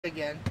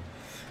Again.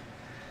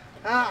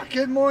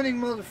 Good morning,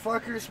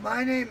 motherfuckers.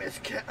 My name is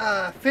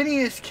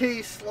Phineas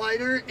K.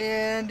 Slider,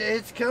 and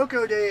it's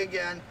Coco Day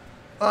again.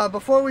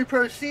 Before we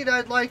proceed,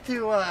 I'd like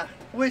to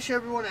wish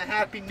everyone a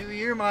happy New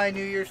Year. My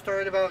New Year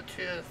started about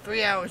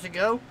 3 hours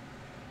ago.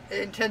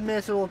 In 10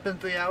 minutes, it will have been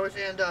 3 hours.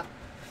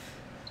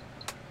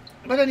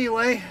 But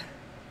anyway,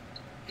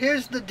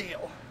 here's the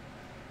deal.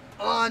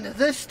 On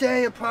this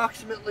day,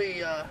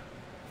 approximately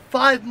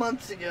 5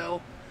 months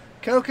ago,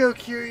 Coco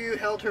Kiryu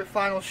held her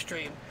final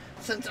stream.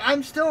 Since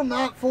I'm still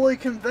not fully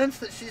convinced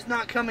that she's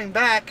not coming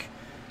back,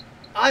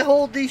 I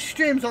hold these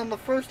streams on the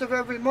first of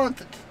every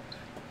month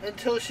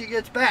until she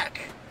gets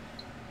back.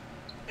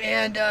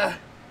 And,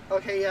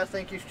 okay, yeah,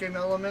 thank you, Stream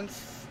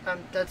Elements.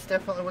 That's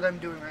definitely what I'm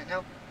doing right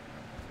now.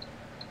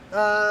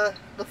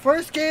 The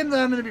first game that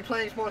I'm going to be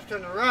playing is Monster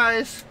Hunter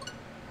Rise,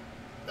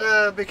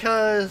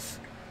 because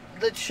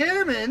the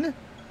chairman,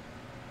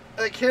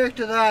 a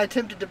character that I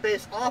attempted to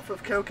base off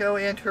of Coco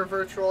and her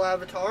virtual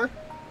avatar.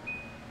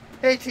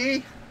 Hey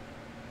T,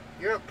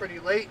 you're up pretty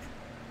late.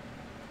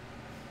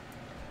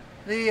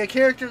 The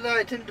character that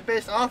I attempted to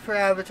base off her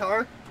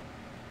avatar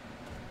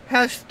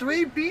has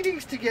 3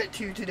 beatings to get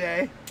to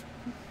today.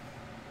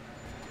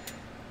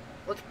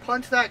 Let's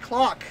punch that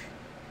clock.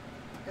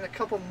 And a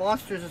couple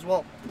monsters as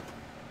well.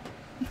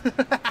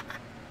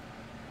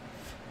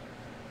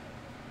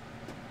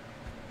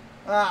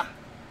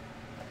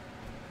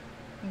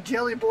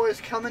 Jelly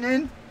Boy's coming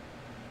in?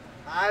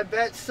 I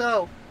bet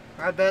so.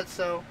 I bet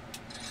so.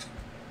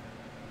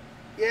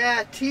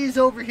 Yeah, T's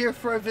over here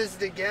for a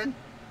visit again.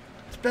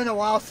 It's been a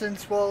while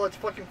since, well, it's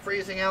fucking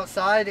freezing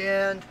outside,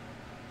 and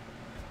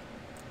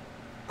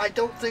I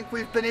don't think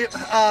we've been able,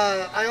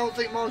 I don't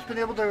think Mom's been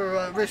able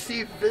to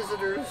receive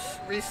visitors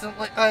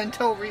recently,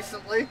 until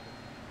recently.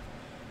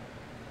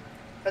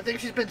 I think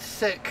she's been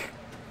sick.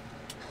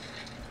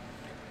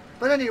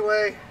 But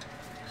anyway,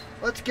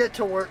 let's get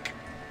to work.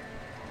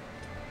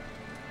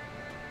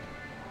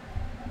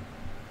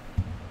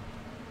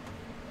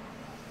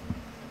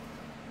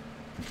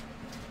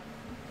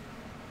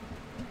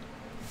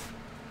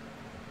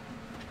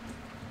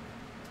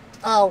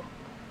 Oh.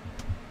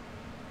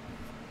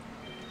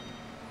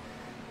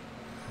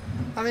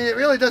 I mean, it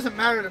really doesn't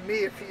matter to me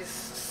if he's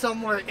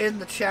somewhere in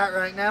the chat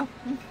right now.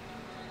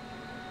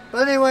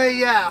 But anyway,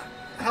 yeah.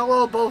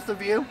 Hello, both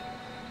of you.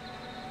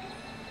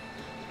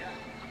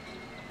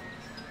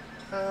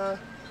 Right.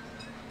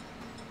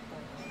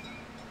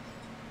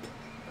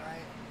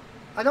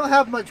 I don't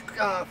have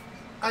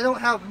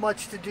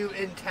much to do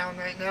in town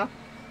right now.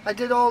 I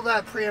did all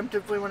that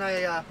preemptively when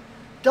I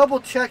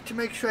double checked to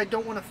make sure I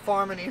don't want to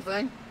farm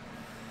anything.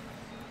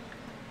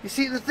 You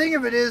see, the thing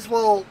of it is,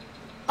 well,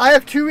 I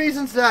have 2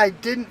 reasons that I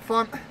didn't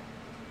farm.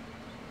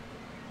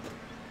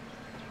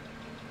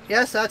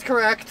 Yes, that's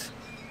correct.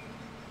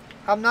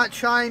 I'm not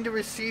trying to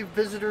receive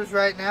visitors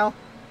right now.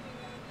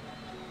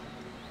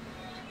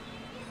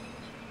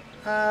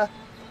 But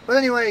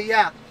anyway,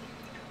 yeah.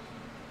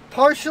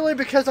 Partially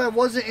because I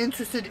wasn't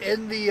interested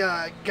in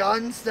the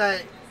guns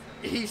that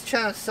he's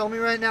trying to sell me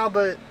right now,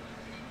 but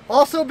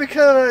also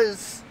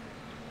because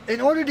in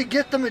order to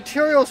get the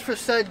materials for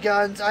said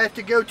guns, I have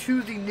to go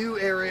to the new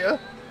area.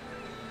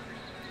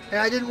 And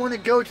I didn't want to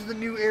go to the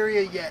new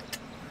area yet.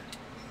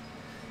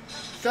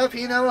 Sup,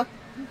 Hinoa?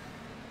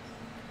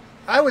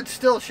 I would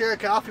still share a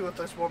coffee with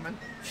this woman.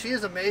 She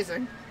is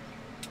amazing.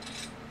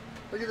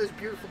 Look at this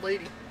beautiful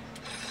lady.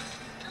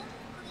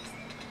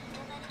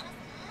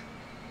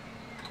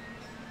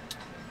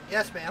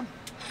 Yes, ma'am.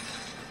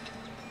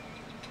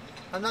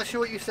 I'm not sure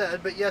what you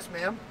said, but yes,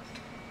 ma'am.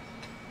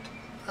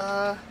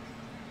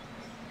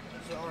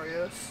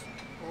 Zarius,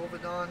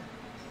 Volvidon,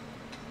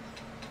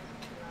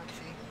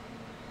 Kadachi.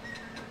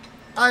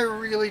 I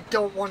really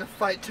don't want to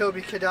fight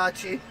Tobi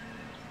Kadachi.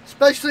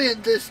 Especially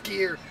in this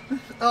gear.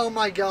 Oh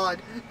my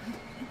god.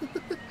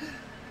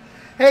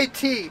 Hey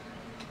T,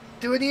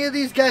 do any of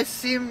these guys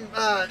seem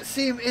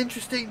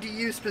interesting to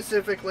you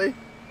specifically?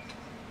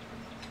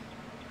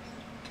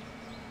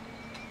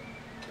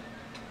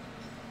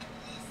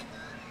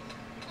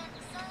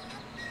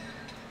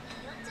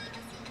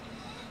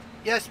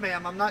 Yes,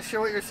 ma'am. I'm not sure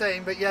what you're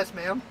saying, but yes,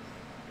 ma'am.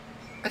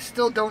 I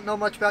still don't know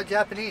much about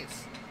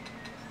Japanese.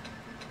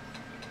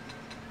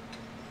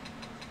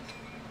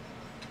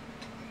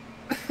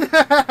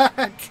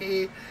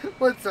 T,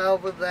 what's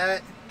up with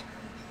that?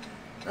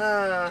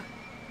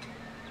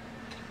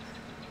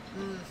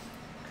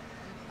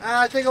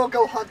 I think I'll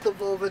go hunt the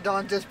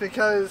Volvidon just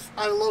because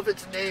I love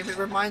its name. It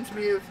reminds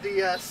me of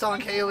the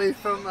song Haley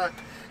from.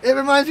 It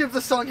reminds me of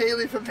the song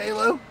Haley from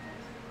Halo.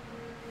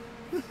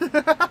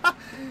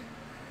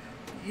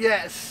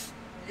 Yes.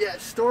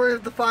 Yes, Story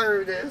of the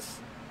Fire it is.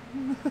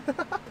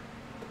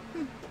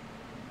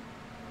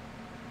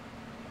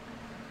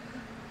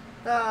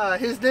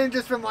 His name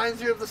just reminds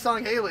me of the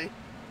song Haley.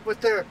 With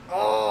their,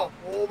 oh,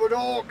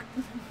 Wolverdog.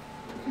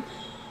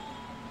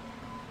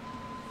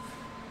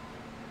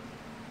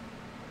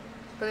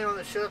 But anyway,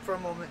 let's shut up for a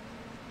moment.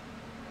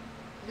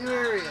 New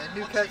area,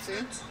 new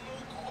cutscene.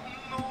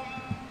 I'm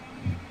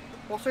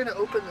also going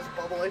to open this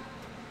bubbly.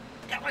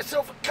 got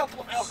myself a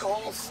couple of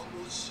alcohols.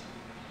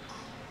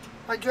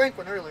 I drank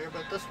one earlier,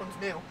 but this one's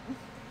new.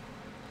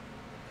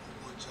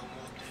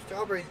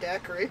 Strawberry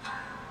daiquiri.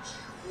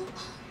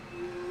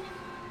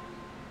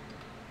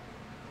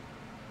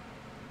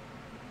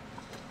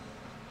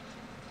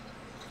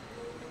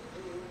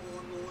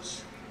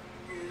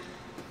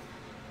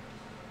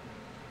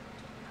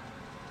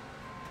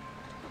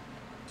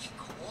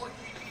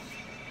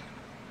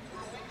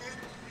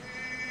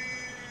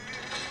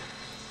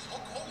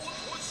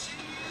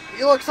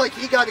 He looks like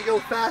he got to go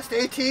fast,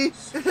 AT.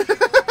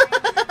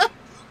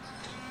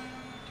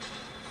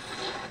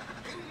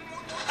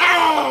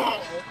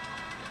 Ow!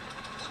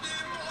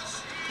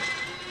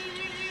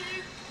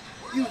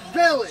 You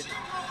villain!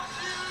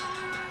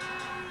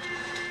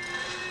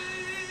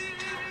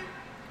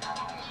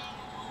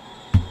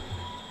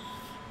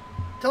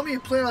 Tell me you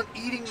plan on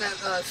eating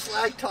that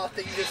slag top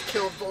that you just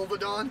killed,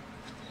 Volvodon.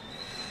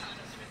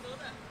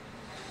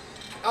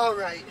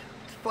 Alright,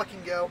 let's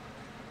fucking go.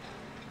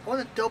 I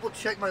want to double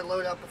check my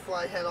loadout before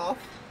I head off.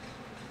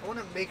 I want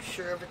to make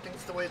sure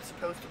everything's the way it's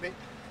supposed to be.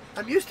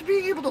 I'm used to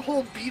being able to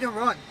hold B to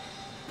run.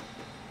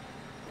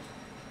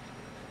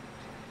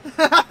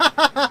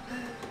 I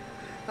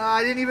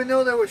didn't even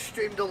know there was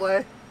stream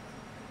delay.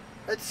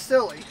 That's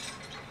silly.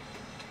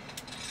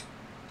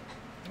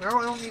 No,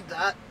 I don't need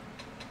that.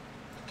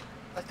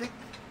 I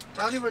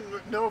don't even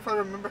know if I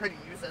remember how to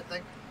use that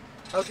thing.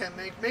 Okay,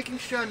 making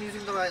sure I'm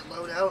using the right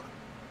loadout.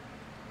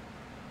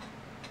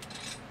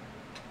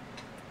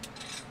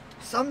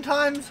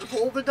 Sometimes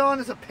Volvodon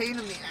is a pain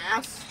in the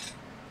ass,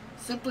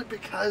 simply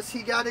because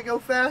he gotta go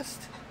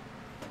fast.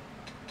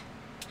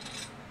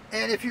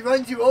 And if he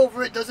runs you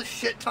over, it does a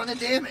shit ton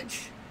of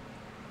damage.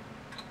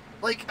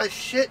 Like, a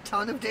shit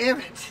ton of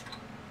damage.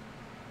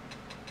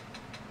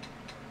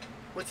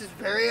 Which is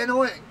very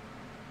annoying.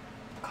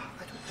 Oh,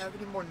 I don't have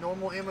any more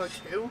normal ammo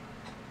too?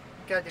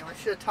 Goddamn, I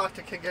should have talked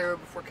to Kagero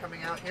before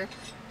coming out here.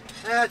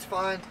 That's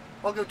fine.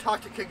 I'll go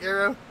talk to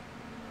Kagero.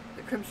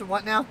 The Crimson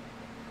what now?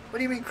 What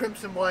do you mean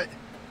Crimson what?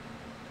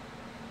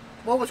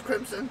 What was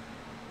Crimson?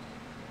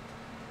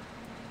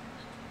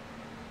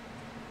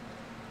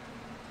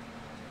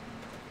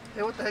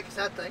 Hey, what the heck is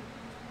that thing?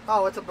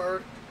 Oh, it's a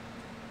bird.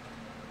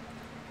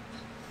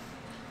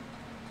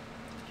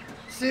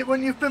 See,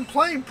 when you've been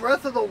playing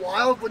Breath of the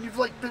Wild, when you've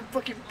like been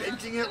fucking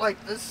binging it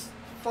like this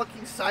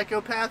fucking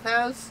psychopath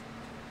has,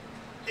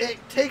 it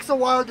takes a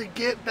while to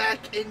get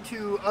back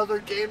into other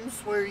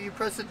games where you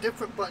press a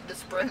different button to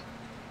sprint.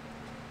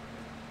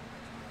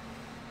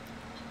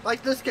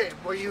 Like this game,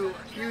 where you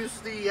use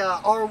the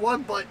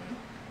R1 button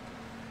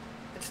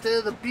instead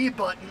of the B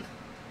button.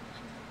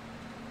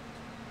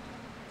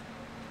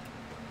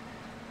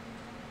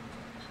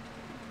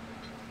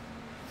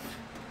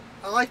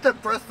 I like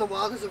that Breath of the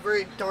Wild has a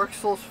very Dark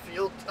Souls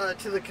feel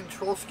to the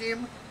control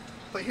scheme,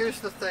 but here's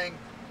the thing.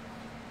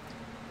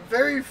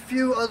 Very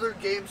few other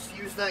games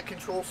use that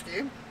control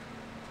scheme.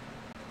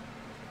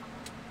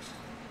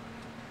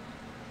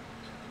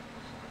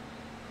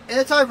 And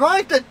it's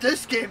ironic that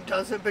this game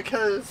doesn't,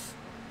 because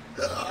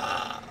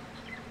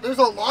there's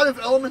a lot of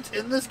elements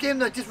in this game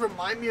that just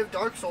remind me of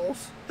Dark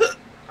Souls.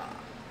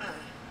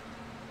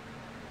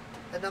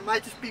 And that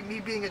might just be me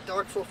being a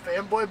Dark Souls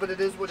fanboy, but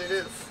it is what it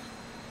is.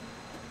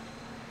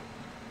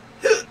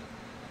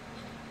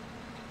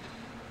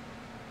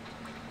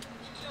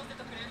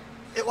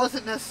 It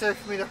wasn't necessary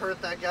for me to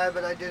hurt that guy,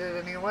 but I did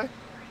it anyway.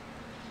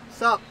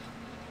 Sup?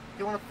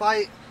 You wanna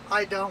fight?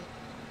 I don't.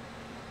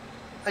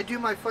 I do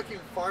my fucking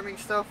farming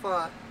stuff,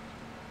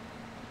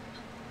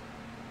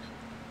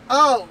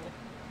 Oh!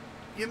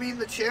 You mean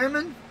the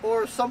chairman?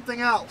 Or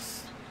something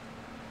else?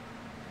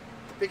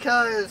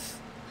 Because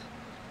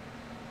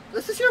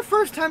this is your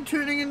first time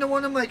tuning into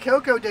one of my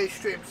Coco Day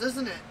streams,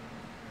 isn't it?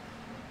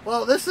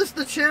 Well, this is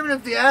the chairman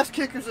of the Ass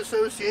Kickers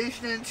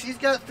Association, and she's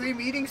got 3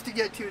 meetings to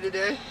get to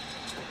today.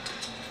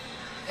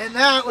 And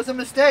that was a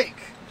mistake.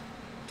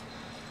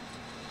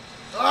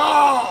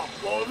 Oh,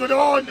 move it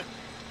on.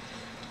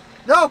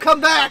 No, come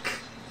back.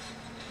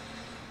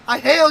 I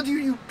hailed you,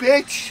 you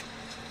bitch.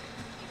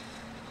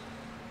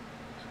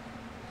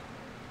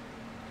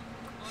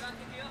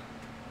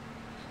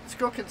 This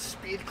girl can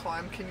speed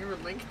climb. Can your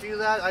Link do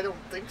that? I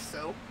don't think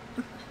so.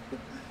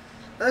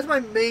 That's my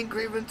main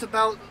grievance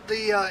about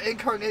the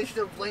incarnation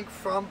of Link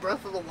from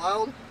Breath of the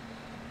Wild.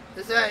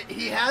 Is that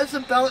he has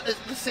about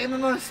the same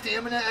amount of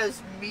stamina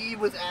as me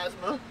with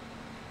asthma.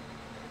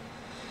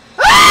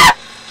 Ah!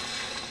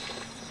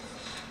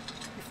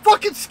 You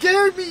fucking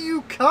scared me,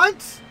 you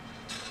cunt!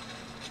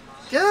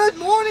 Good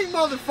morning,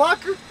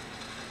 motherfucker!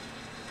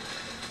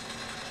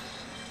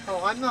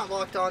 Oh, I'm not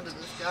locked onto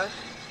this guy.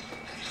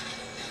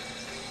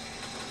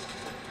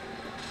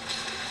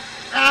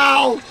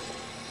 Ow!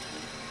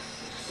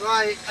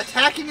 Right,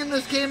 attacking in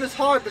this game is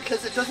hard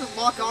because it doesn't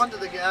lock onto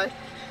the guy.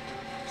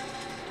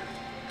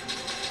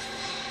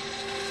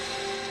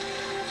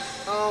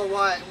 Oh,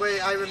 what? Wait,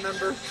 I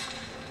remember.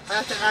 I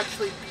have to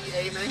actually be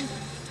aiming.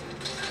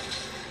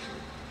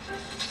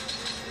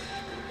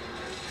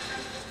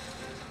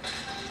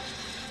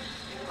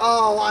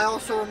 Oh, I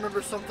also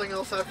remember something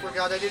else I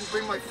forgot. I didn't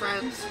bring my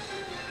friends.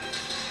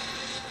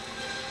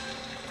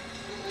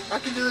 I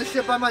can do this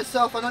shit by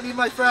myself. I don't need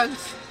my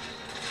friends.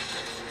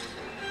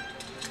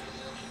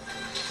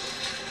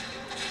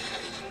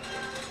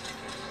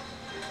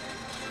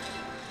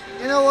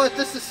 You know what?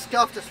 This is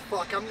scuffed as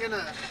fuck. I'm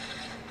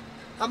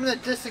gonna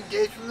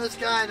disengage from this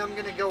guy and I'm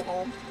gonna go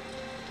home.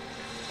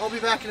 I'll be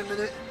back in a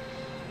minute.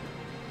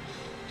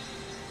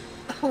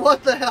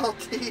 What the hell,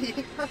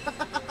 T?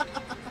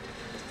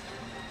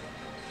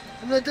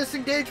 I'm gonna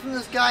disengage from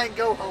this guy and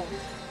go home.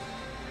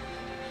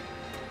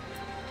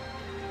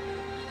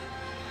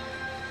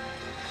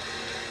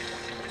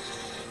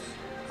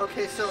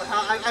 Okay, so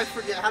I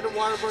forget, how do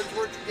water birds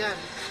work again?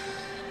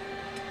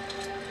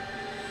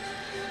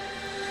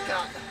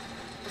 God.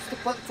 What's the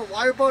button for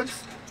wire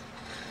bugs?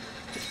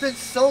 It's been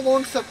so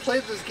long since I've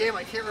played this game,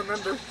 I can't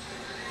remember.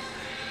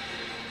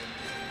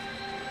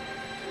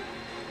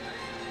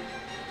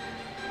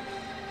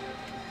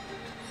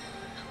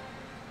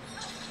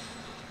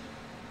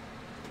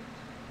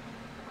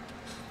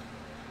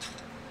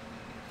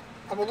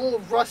 I'm a little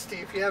rusty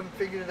if you haven't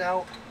figured it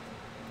out.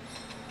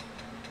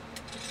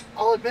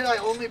 I'll admit I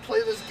only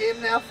play this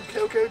game now for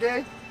Coco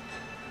Day.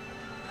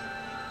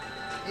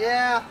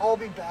 Yeah, I'll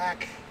be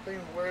back. Don't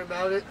even worry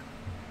about it.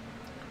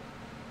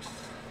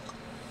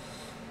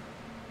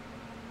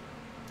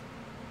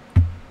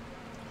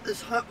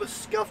 This hut was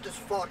scuffed as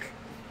fuck.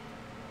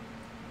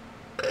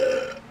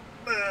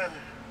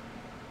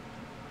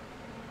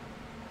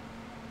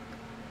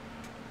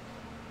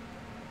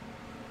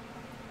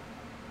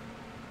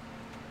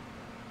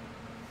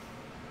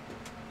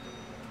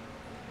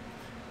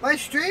 My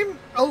stream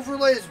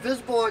overlay is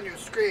visible on your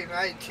screen,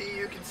 right? T,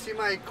 you can see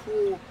my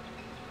cool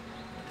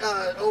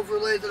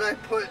overlay that I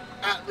put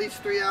at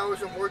least 3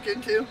 hours of work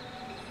into.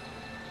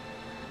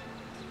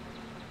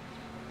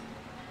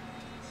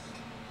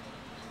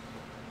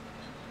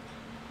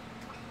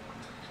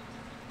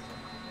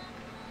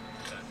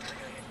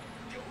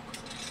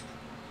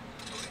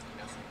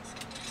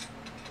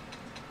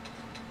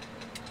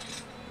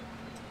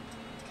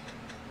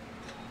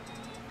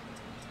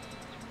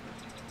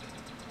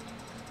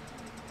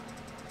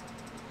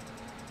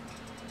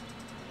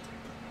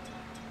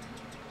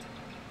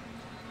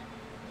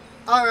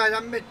 Alright,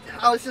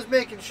 I was just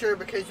making sure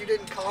because you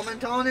didn't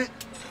comment on it.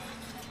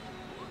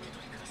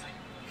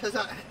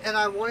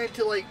 I wanted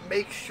to like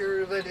make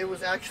sure that it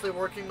was actually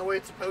working the way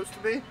it's supposed to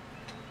be.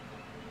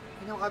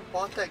 You know, I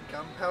bought that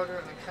gunpowder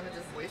and I kind of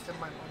just wasted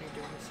my money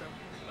doing so.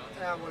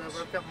 Yeah,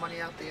 whatever. I've got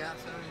money out the ass.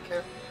 I don't even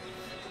care.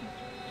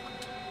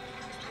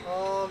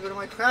 Oh, I'll go to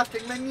my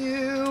crafting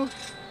menu.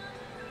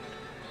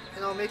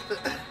 And I'll make the...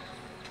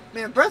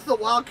 Man, Breath of the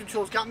Wild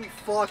controls got me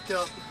fucked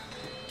up.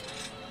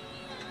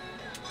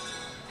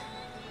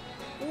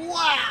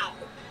 Wow!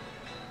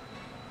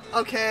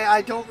 Okay,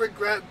 I don't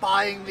regret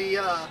buying the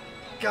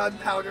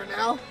gunpowder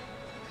now.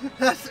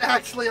 That's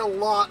actually a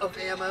lot of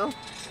ammo.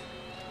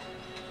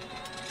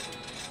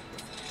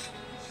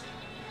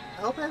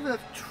 I hope I have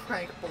enough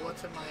trank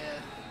bullets in my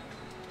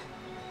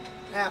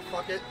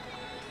fuck it.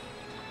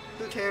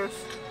 Who cares?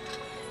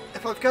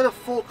 If I've got a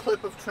full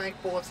clip of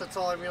trank bullets, that's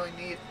all I really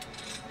need.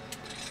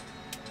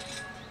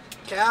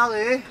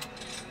 Callie,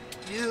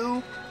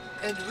 you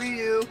and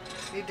Ryu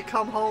need to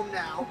come home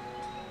now.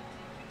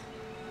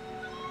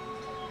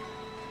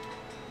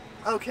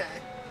 Okay.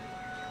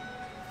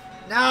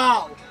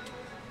 Now!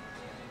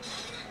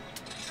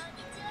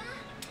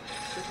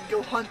 We can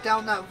go hunt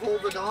down that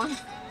Volvodon.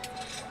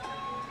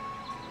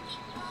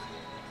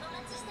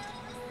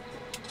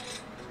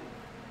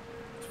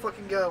 Let's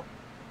fucking go.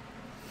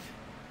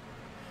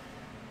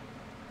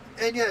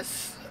 And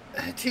yes,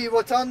 T,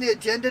 what's on the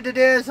agenda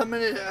today is I'm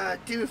gonna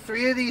do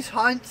 3 of these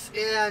hunts,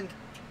 and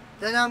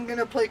then I'm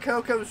gonna play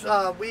Coco's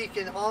week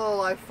in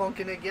HoloLive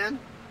funkin' again.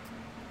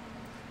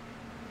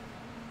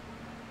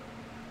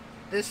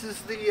 This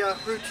is the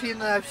routine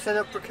that I've set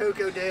up for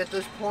Coco Day at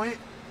this point.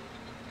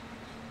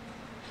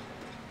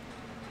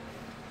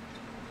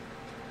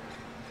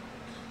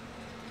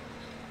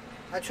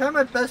 I try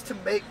my best to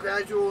make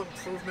gradual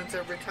improvements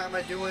every time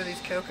I do one of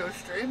these Coco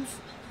streams.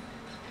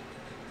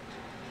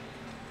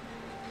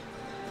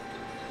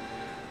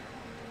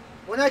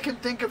 When I can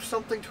think of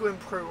something to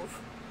improve.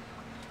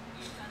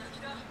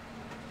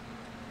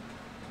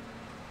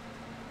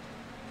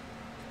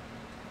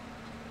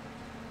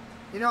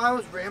 You know, I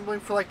was rambling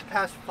for like the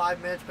past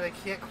 5 minutes, but I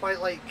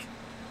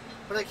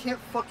can't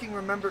fucking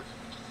remember.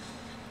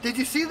 Did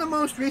you see the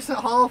most recent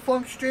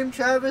HoloFunk stream,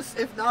 Travis?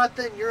 If not,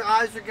 then your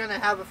eyes are gonna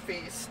have a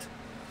feast.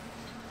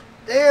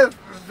 They have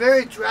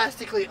very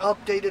drastically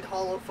updated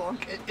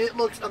HoloFunk, and it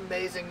looks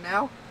amazing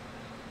now.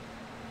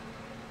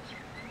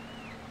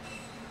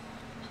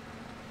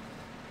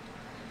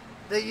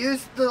 They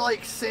used the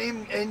like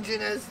same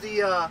engine as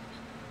the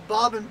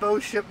Bob and Bo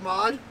ship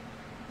mod.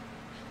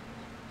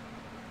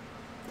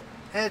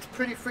 And it's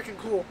pretty freaking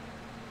cool.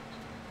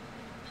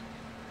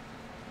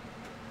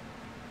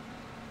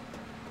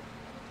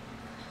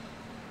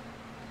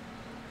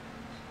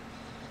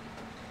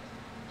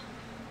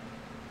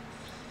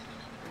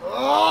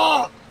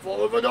 Oh!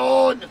 Full of going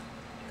on?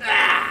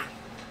 Ah!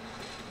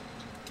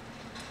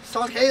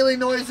 Song Haley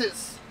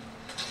noises.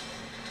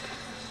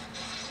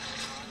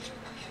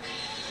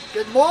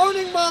 Good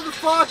morning,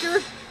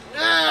 motherfucker.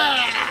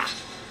 Ah!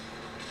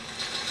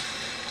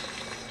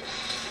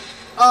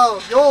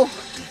 Oh, yo.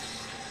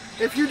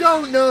 If you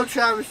don't know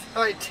Travis,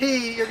 alright,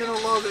 T, you're gonna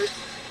love it.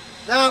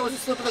 That was a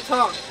slip of the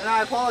tongue, and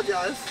I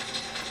apologize.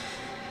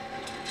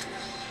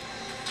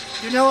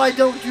 You know I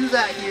don't do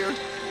that here.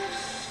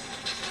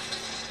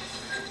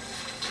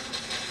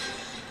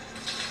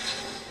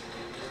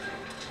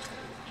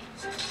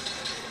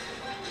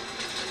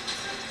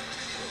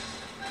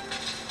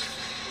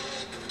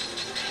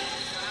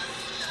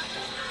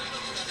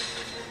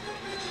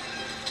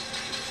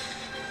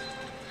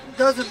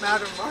 Doesn't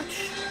matter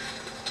much.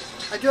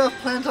 I do have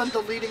plans on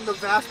deleting the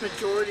vast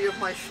majority of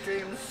my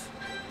streams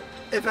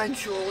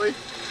eventually.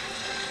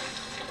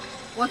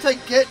 Once I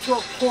get to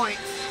a point,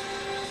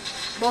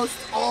 most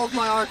all of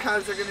my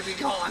archives are going to be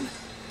gone.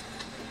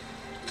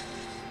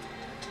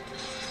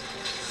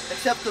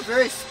 Except the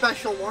very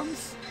special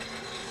ones.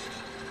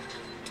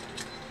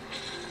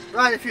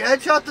 Right, if you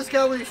headshot this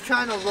guy when he's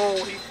trying to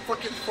roll, he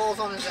fucking falls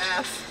on his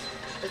ass.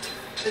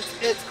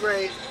 It's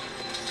great.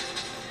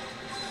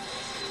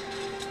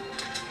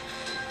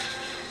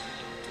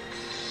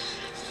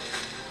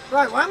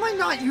 Right, why am I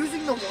not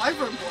using the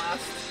Wyvern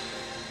Blast?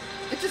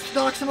 It just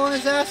knocks him on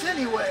his ass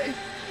anyway.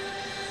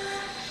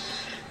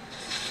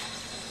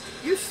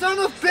 You son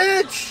of a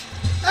bitch!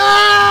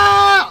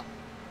 Ah!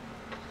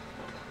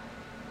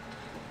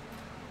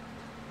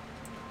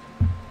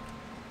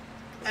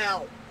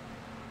 Ow.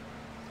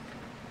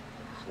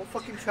 We'll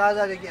fucking try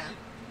that again.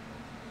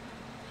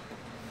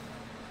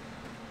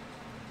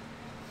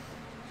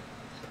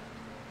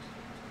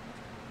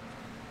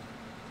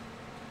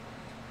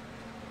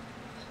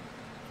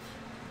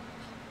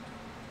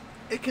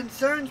 It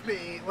concerns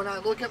me when I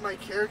look at my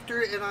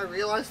character and I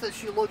realize that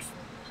she looks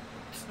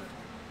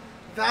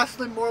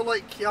vastly more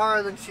like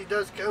Kiara than she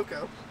does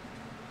Coco.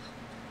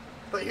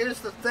 But here's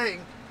the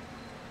thing.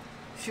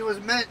 She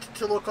was meant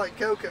to look like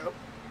Coco.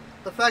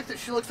 The fact that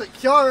she looks like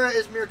Kiara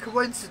is mere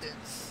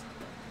coincidence.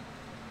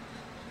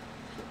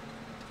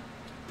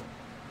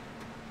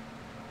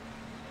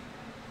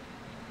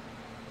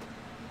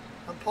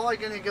 I'm probably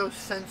gonna go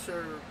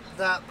censor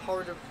that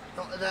part of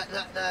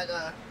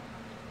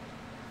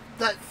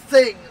that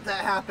thing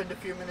that happened a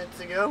few minutes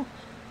ago.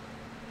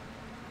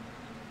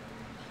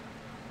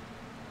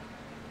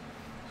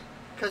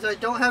 Because I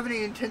don't have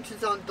any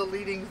intentions on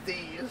deleting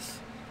these.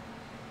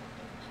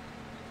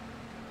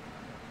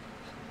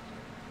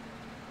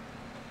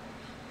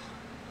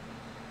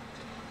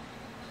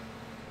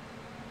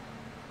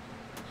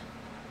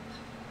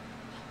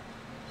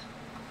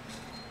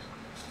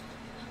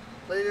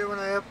 Later when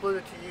I upload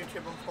it to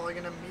YouTube, I'm probably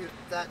going to mute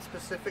that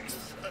specific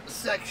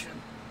section.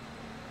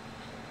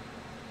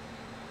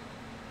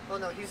 Oh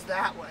no, he's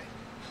that way.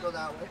 Go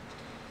that way.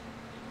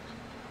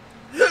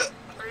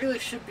 I really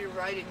should be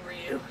riding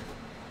Ryu.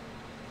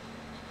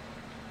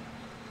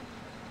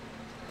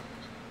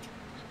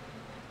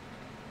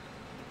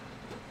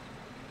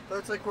 But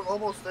it's like we're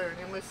almost there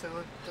anyway, so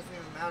it doesn't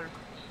even matter.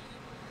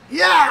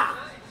 Yeah!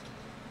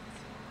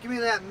 Give me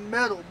that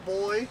medal,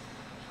 boy.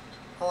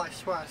 Oh, I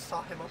swear I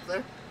saw him up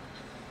there.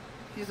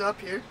 He's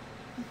up here.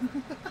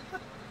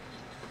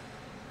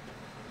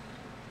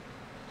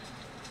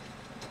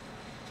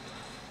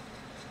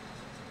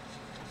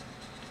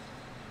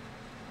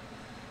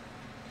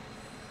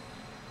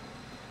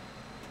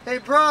 Hey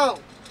bro,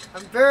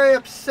 I'm very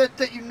upset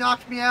that you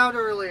knocked me out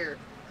earlier.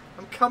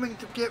 I'm coming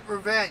to get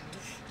revenge.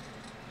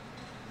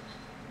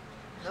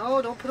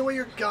 No, don't put away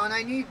your gun,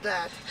 I need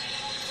that.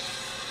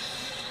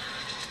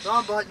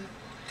 Wrong button.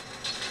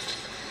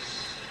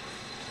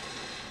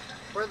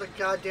 Where the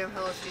goddamn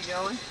hell is he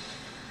going?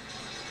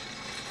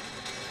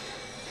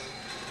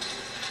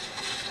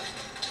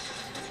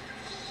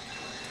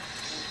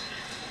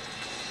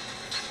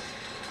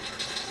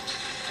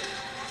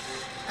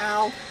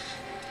 Ow.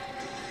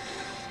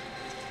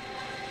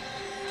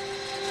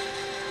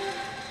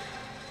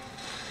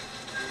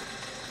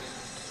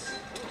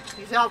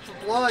 He's out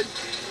for blood.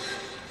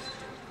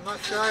 I'm not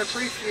sure I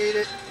appreciate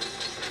it.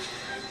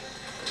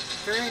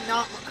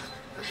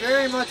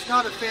 Very much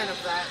not a fan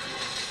of that.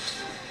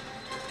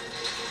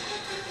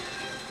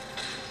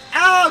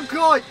 Oh,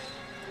 good!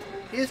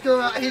 He's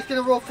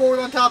gonna roll forward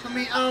on top of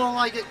me. I don't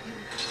like it.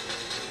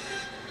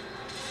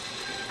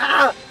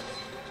 Ah!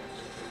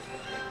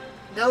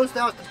 Knows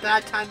now it's a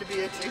bad time to be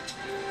itchy.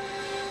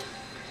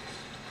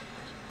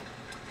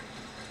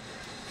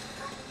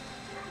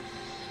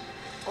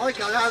 All I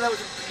got out of that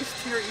was a beast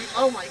tier.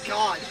 Oh my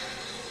god!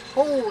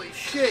 Holy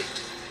shit!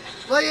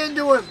 Lay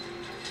into him.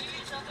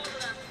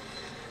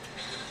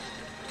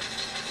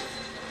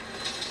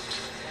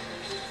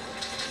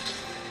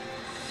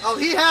 Oh,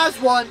 he has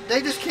one.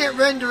 They just can't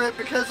render it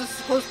because it's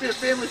supposed to be a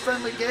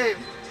family-friendly game.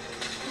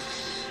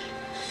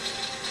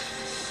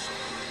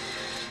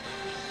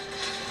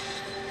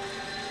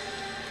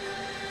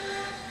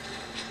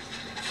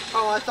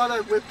 Oh, I thought I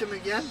whipped him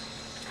again.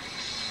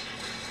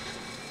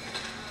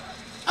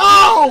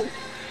 Oh!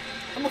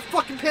 I'm a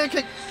fucking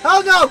pancake.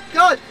 Oh no!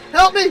 God,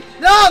 help me!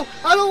 No!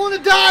 I don't want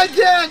to die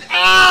again!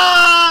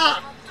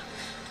 Ah!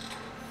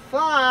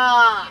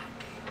 Fuck!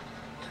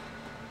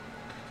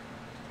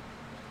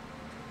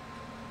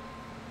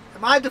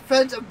 In my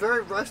defense, I'm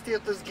very rusty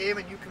at this game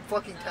and you can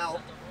fucking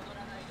tell.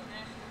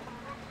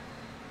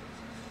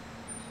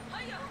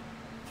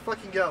 Let's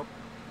fucking go.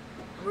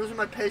 I'm losing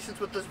my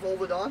patience with this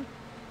Volvodon.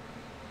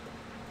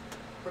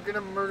 We're gonna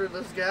murder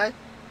this guy.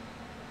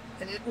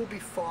 And it will be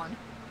fun.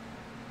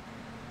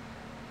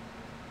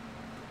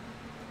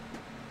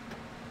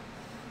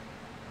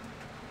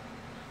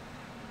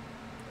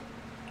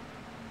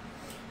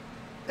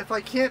 If I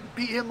can't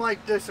beat him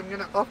like this, I'm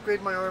gonna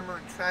upgrade my armor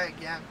and try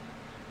again.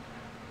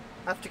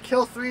 I have to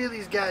kill 3 of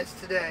these guys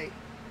today.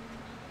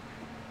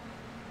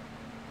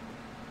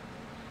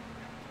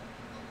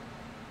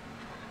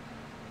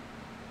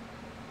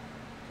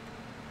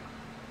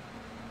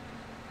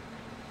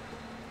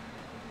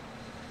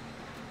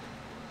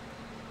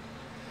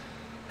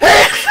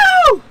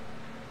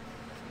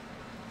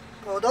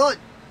 Hold on.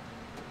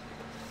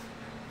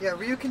 Yeah,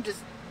 Ryu can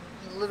just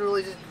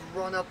literally just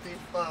run up these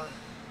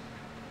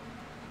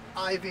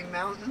ivy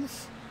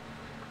mountains.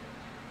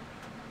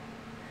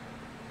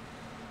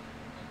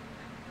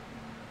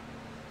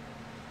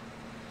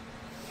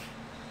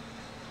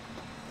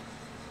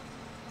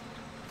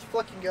 Let's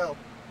fucking go.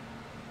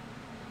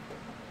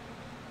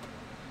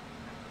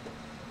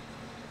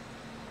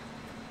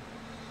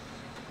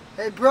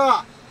 Hey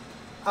brah,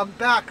 I'm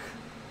back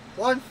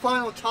one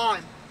final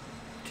time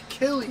to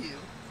kill you.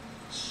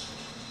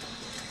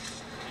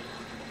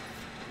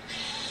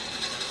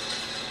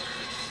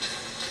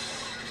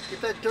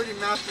 Get that dirty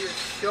mouth of yours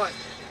shut.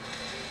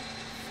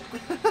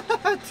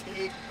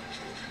 Teeth.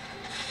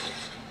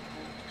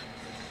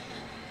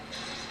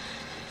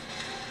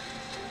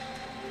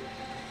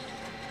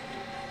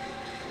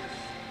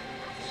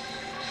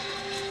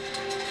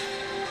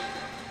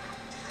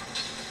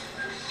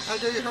 How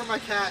dare you hurt my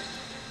cat?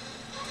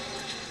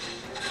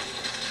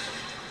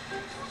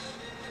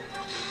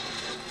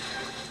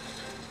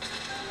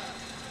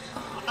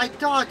 Oh, I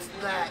dodged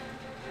that.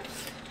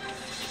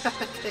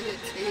 God dang it,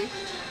 T.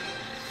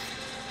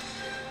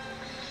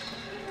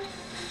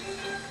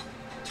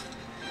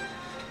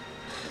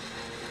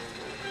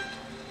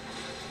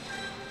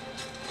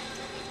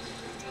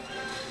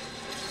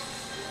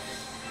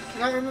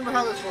 I don't remember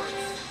how this works.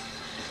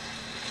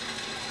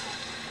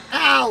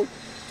 Ow!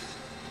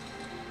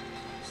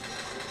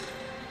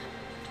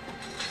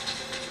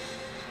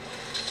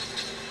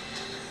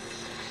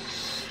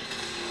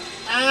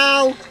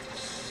 Ow!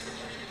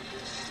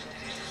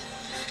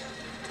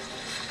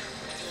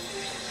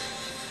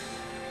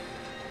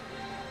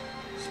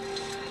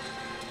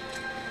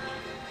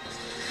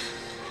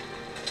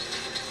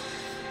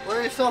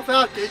 Wear yourself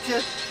out, did you?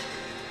 Just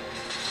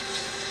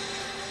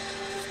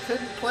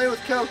couldn't play with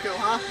Coco,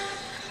 huh?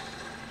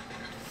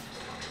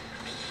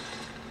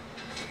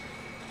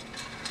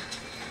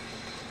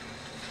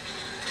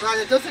 Right,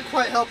 it doesn't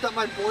quite help that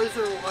my boys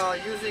are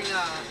using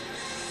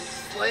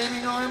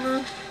flaming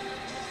armor.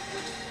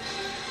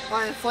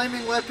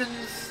 Flaming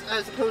weapons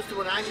as opposed to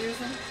what I'm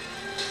using.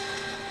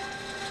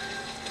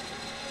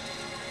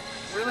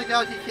 Really,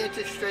 God, he can't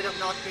just straight up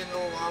knock me into the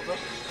lava.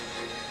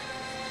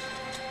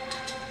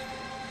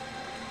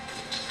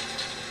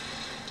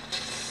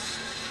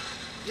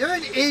 You're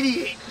an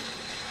idiot.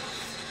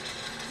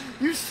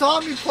 You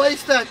saw me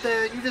place that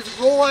there and you just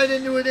roll right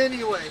into it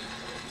anyway.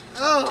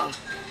 Ugh.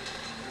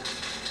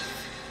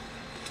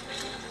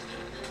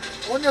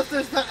 I wonder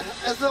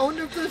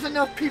if there's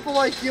enough people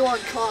like you on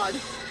COD.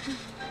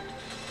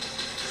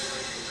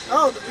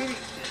 Oh, the meeting.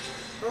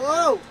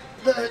 Hello!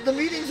 The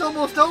meeting's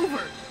almost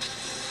over.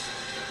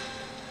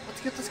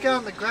 Let's get this guy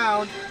on the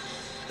ground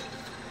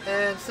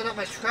and set up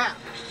my trap.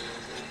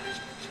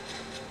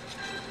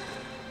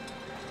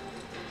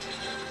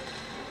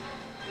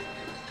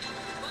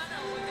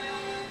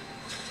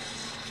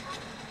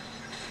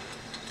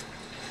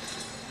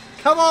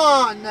 Come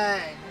on,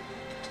 then.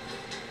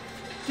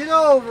 Get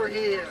over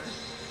here.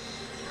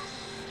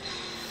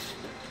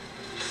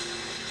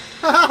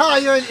 Haha,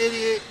 you're an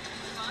idiot.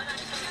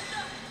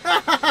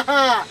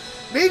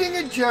 Meeting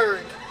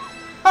adjourned.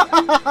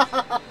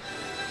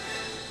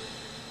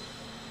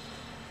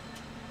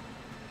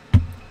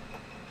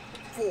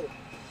 Fool.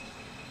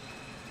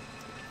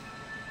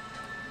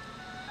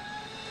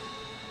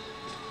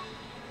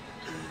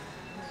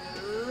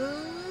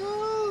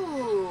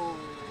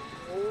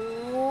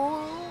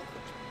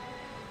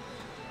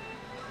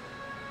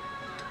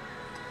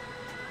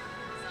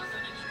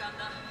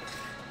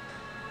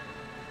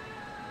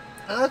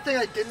 Another thing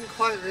I didn't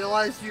quite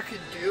realize you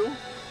could do,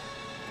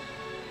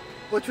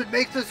 which would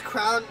make this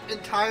crown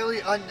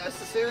entirely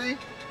unnecessary.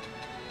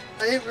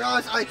 I didn't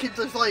realize I could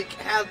just like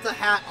have the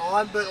hat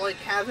on, but like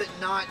have it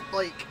not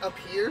like up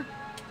here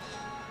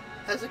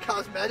as a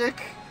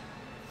cosmetic.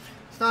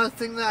 It's not a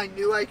thing that I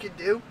knew I could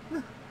do.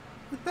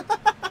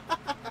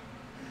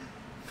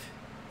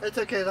 It's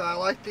okay though. I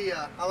like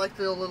the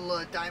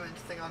little diamond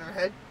thing on her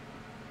head.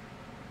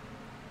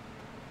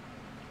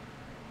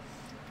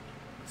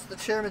 It's the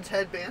chairman's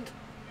headband.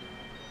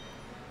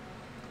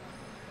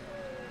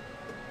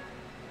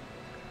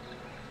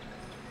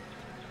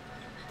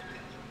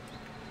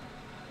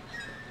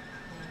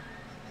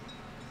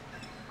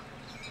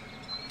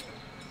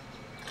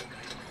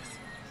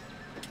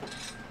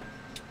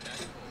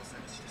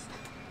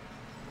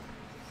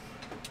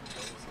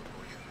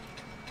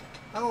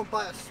 I will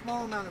buy a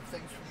small amount of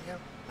things from you.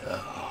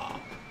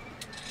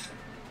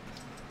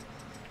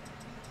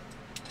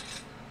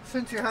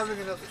 Since you're having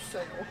another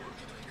sale.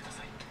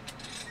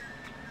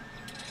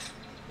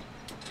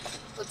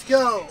 Let's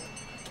go!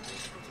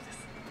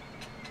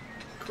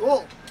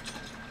 Cool.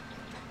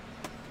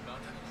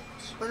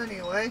 But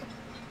anyway,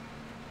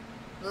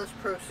 let's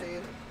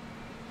proceed.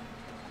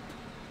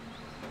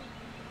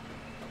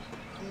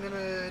 I'm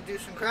gonna do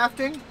some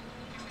crafting.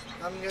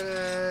 I'm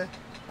gonna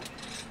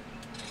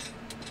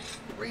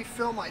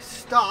refill my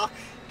stock.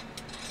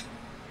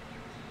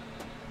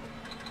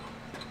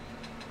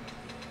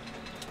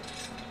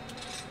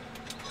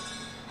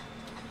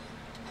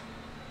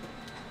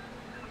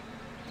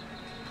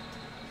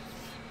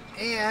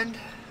 And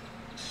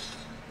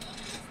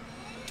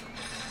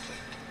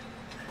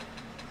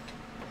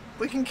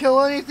we can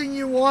kill anything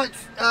you want,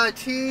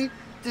 T.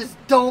 Just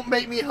don't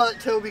make me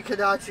hunt Toby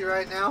Kadachi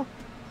right now.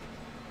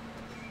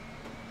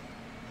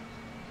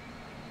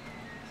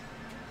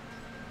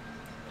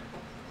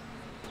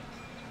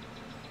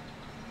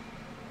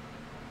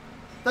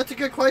 That's a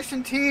good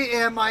question, T,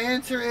 and my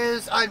answer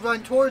is I'd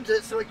run towards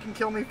it so it can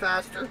kill me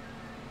faster.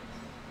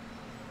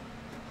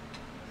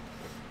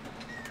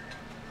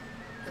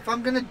 If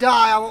I'm gonna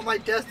die, I want my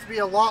death to be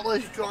a lot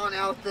less drawn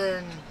out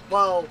than,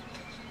 well,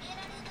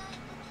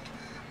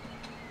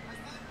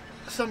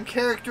 some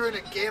character in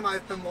a game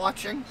I've been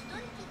watching.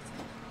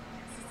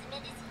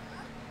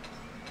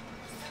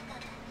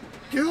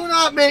 Do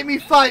not make me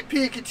fight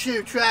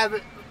Pikachu,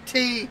 Travis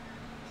T.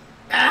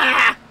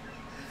 Ah!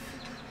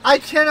 I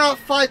cannot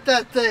fight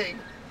that thing.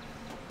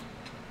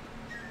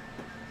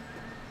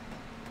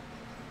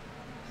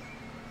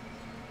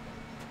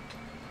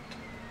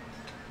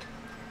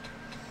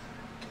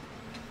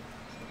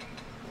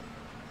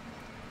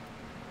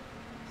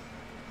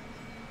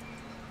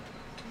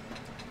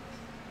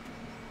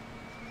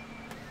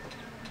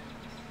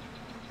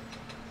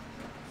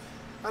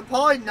 I'm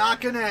probably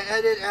not going to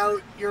edit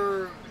out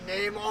your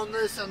name on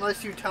this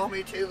unless you tell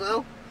me to,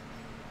 though.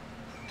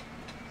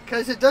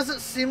 Because it doesn't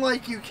seem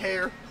like you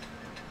care.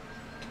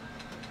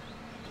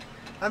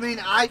 I mean,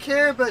 I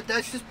care, but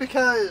that's just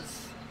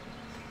because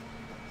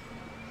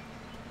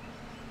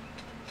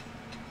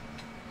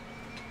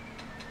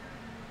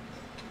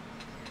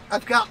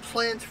I've got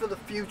plans for the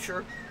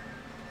future.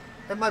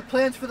 And my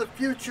plans for the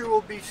future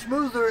will be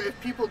smoother if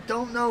people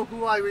don't know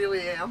who I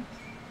really am.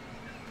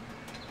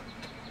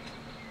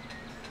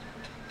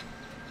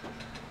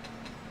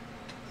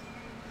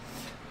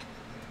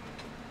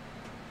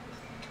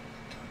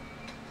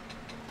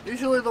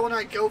 Usually the one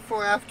I go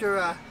for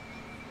after,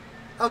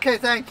 okay,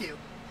 thank you.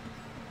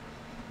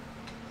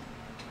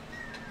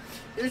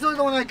 Usually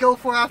the one I go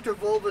for after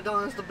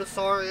Volvidon is the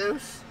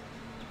Basarios.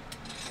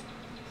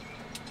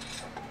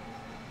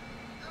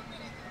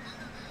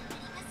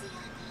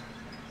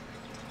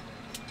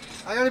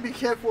 I gotta be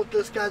careful with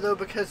this guy though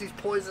because he's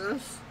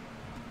poisonous.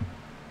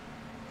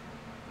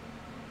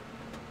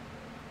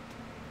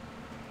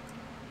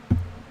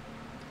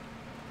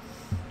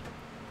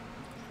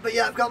 But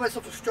yeah, I've got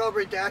myself a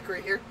strawberry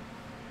daiquiri here.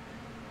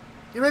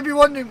 You may be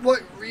wondering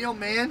what real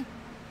man?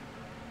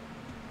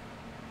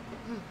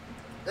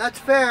 That's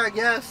fair, I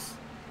guess.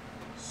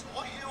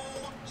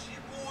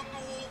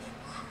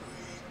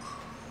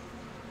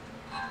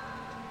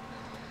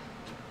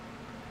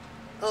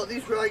 Oh,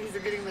 these raggies are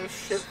getting their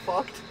shit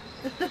fucked.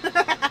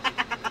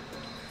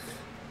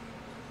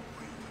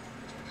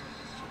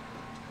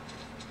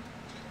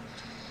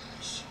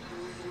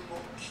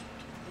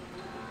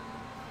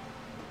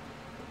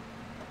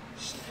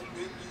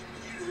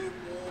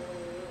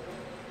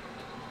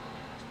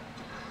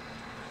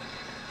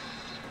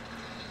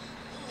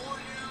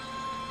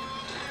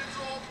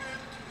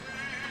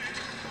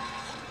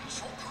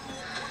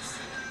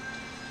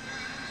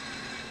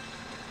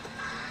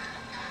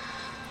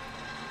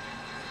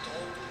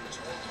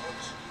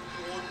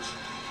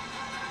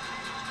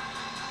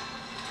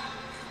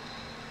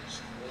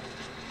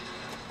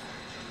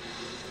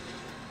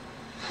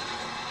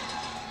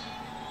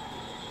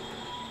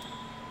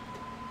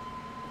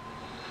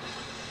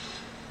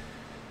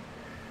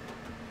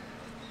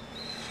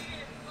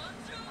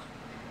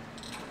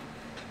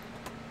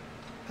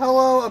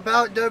 Hello,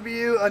 About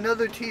W,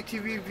 another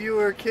TTV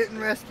viewer, Kitten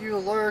Rescue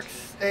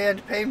lurks,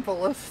 and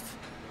Painfulest.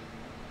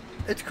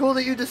 It's cool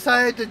that you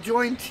decided to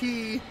join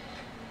T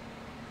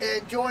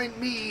and join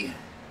me.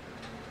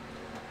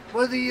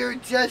 Whether you're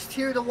just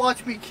here to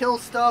watch me kill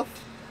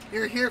stuff,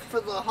 you're here for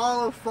the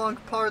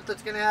HoloFunk part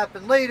that's going to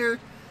happen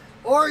later,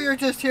 or you're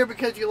just here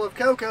because you love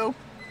Coco,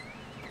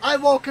 I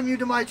welcome you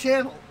to my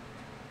channel.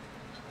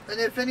 And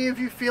if any of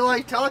you feel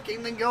like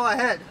talking, then go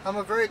ahead. I'm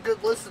a very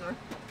good listener.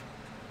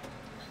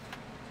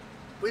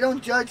 We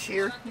don't judge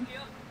here.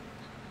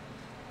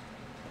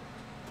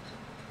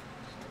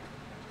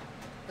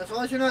 As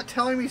long as you're not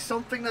telling me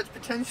something that's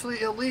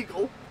potentially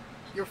illegal,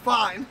 you're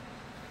fine.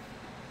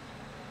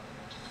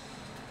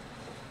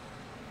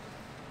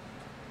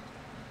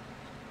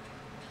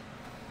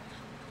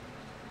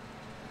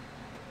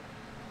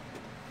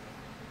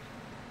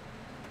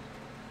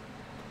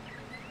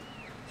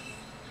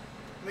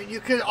 I mean, you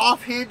could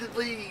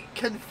offhandedly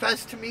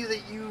confess to me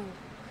that you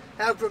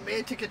have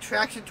romantic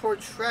attraction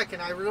towards Shrek,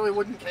 and I really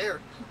wouldn't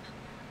care.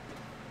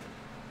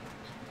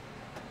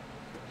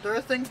 There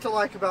are things to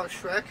like about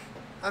Shrek.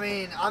 I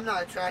mean, I'm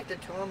not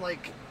attracted to him,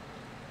 like...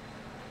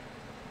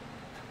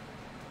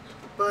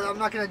 But I'm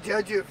not going to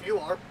judge you if you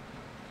are.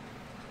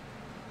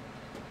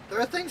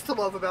 There are things to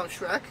love about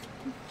Shrek.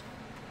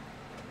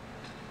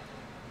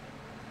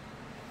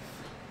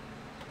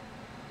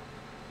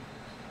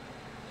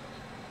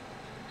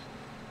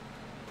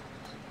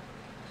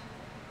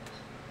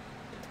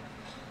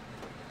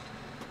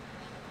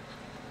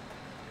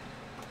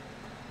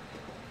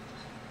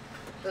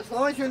 As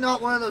long as you're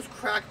not one of those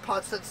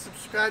crackpots that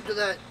subscribe to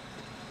that.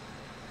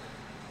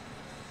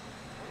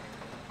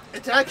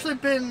 It's actually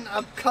been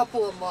a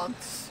couple of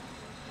months,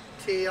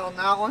 T, on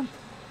that one.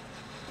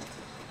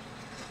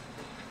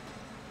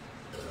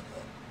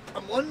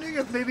 I'm wondering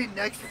if maybe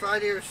next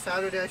Friday or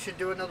Saturday I should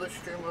do another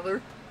stream with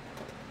her.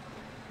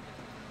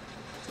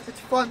 It's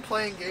fun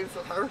playing games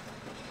with her.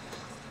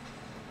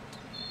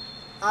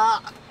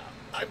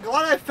 I'm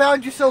glad I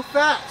found you so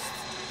fast.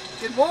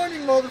 Good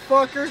morning,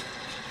 motherfucker.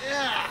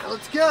 Yeah,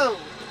 let's go.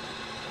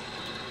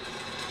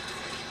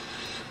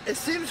 It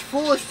seems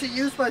foolish to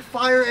use my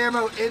fire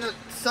ammo in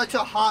such a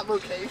hot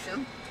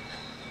location.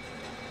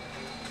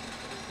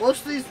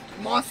 Most of these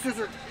monsters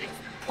are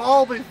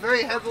probably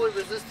very heavily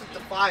resistant to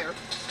fire.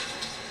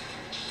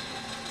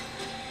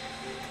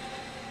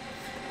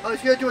 Oh,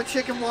 he's gonna do a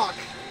chicken walk.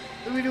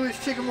 Let me do his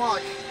chicken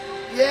walk.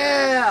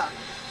 Yeah!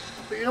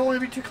 But you don't want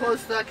to be too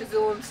close to that because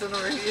it'll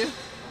incinerate you.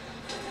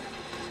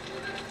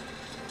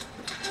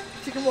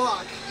 Chicken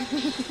walk.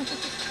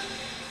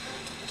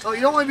 Oh,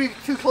 you don't want to be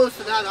too close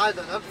to that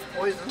either. That's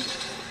poison.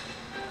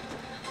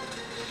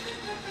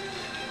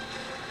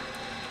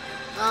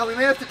 We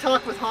may have to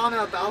talk with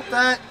Hana about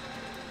that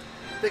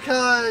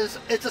because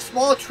it's a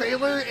small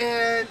trailer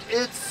and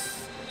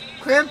it's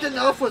cramped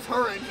enough with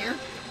her in here.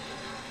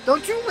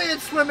 Don't you land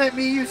swim at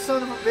me, you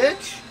son of a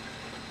bitch.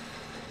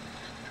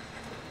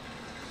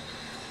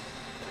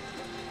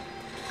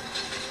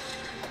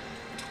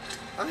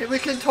 I mean, we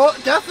can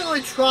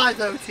definitely try,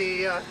 though,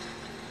 T. I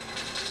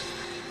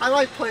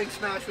like playing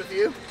Smash with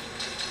you.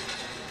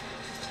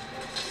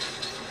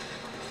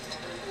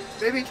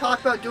 Maybe talk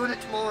about doing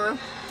it tomorrow.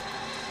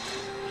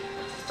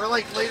 Or,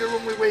 like, later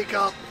when we wake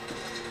up.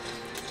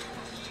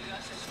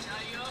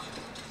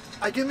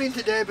 I do mean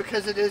today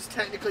because it is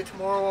technically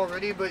tomorrow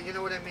already, but you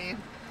know what I mean.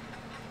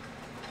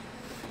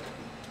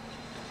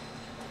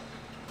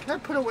 Can I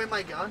put away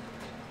my gun?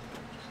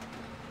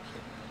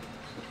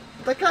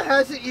 That guy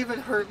hasn't even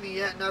hurt me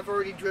yet, and I've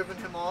already driven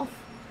him off.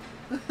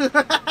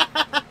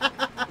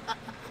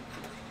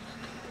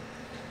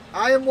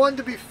 I am one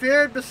to be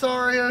feared,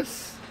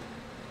 Basarius.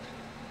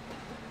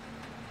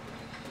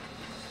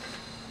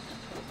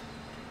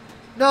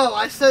 No,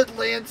 I said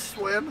land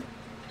swim.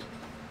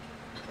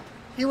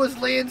 He was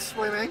land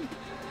swimming.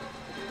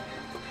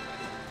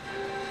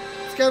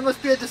 This guy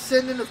must be a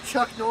descendant of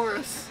Chuck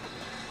Norris.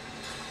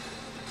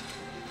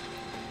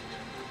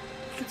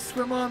 He can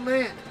swim on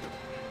land.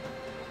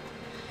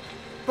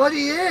 But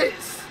he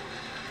is!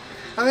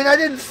 I mean, I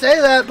didn't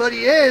say that, but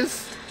he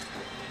is!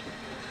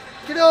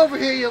 Get over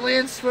here, you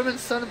land swimming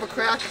son of a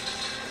crack.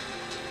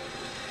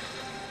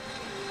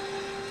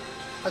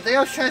 I think I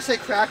was trying to say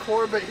crack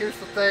whore, but here's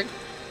the thing.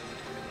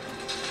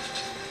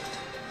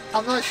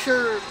 I'm not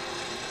sure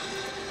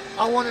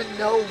I want to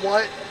know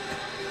what.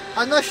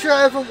 I'm not sure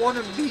I ever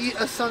want to meet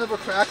a son of a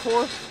crack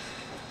whore.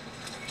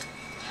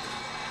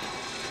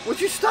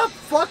 Would you stop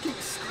fucking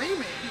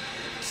screaming?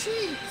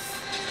 Jeez.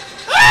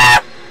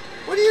 Ah!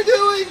 What are you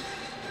doing?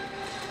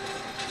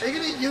 Are you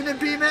gonna unit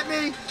beam at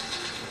me?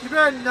 You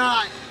better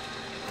not.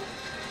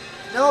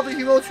 No, but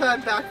he will try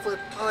and backflip.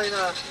 I mean,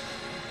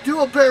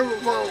 do a barrel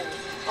roll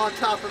on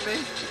top of me.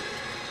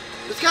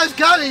 This guy's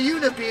got a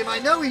unit beam. I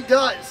know he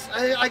does.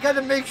 I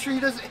gotta make sure he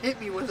doesn't hit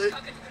me with it.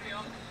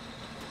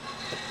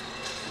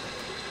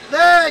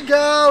 There it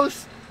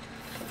goes.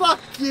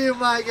 Fuck you,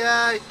 my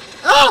guy.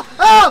 Oh!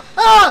 Oh!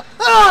 Oh!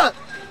 Oh!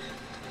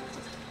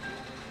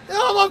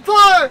 Oh, I'm on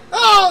fire!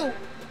 Oh!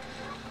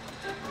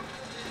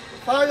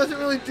 Fire doesn't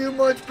really do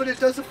much, but it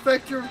does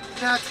affect your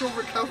natural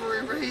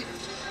recovery rate.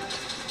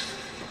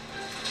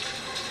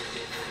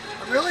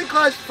 I'm really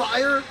glad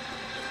fire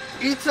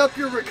eats up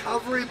your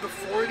recovery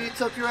before it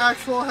eats up your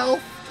actual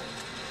health.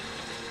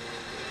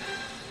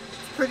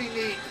 It's pretty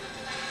neat.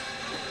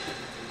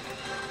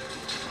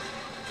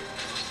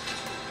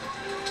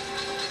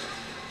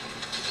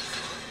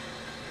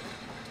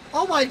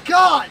 Oh my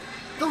god!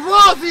 The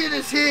Rothian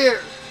is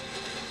here!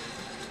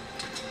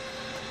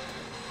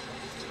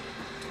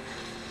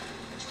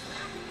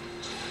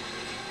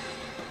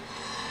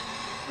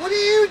 What are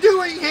you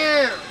doing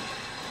here?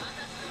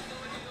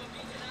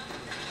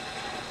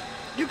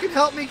 You can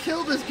help me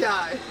kill this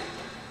guy.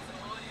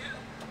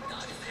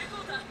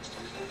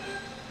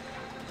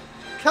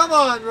 Come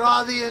on,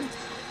 Rothian.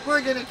 We're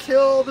gonna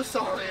kill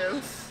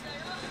Basarios.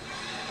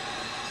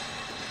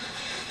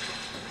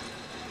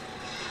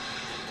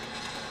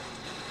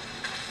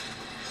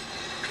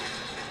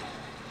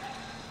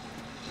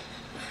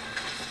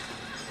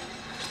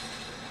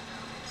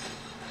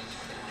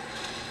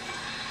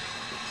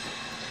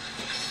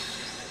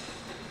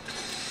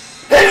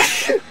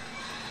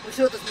 Let's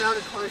see what this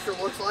mounted Punisher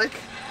looks like.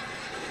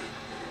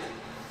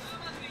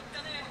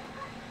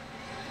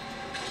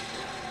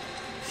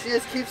 She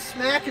just keeps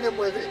smacking him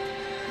with it.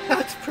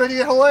 That's pretty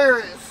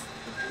hilarious.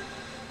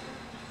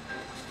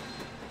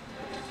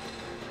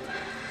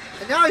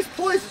 And now he's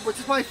poisoned, which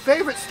is my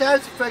favorite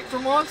status effect for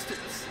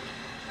monsters.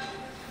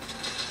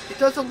 It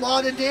does a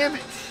lot of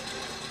damage.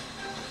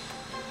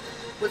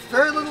 With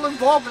very little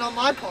involvement on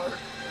my part.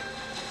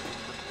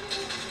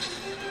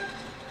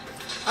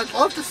 I'd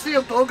love to see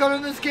a bowgun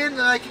in this game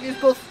that I can use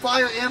both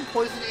fire and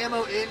poison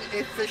ammo in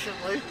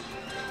efficiently.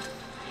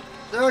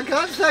 There are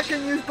guns that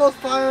can use both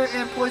fire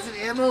and poison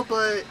ammo,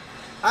 but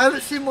I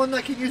haven't seen one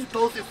that can use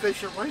both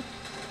efficiently.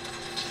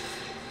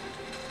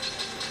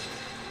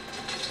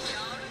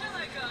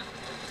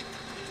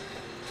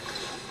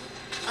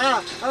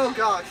 Ah, oh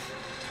gosh.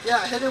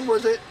 Yeah, hit him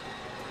with it.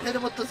 Hit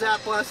him with the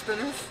Zap Blast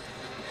spinners.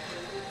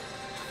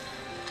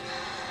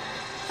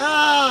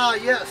 Ah,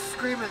 yes,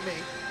 scream at me.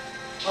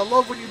 I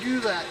love when you do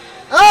that.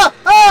 Ah!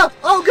 Ah!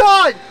 Oh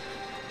God!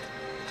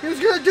 He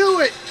was gonna do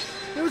it!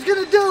 He was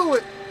gonna do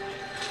it!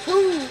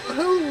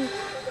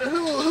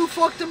 Who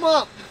fucked him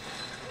up?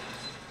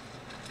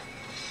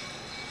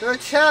 They're a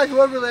Chad,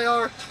 whoever they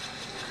are.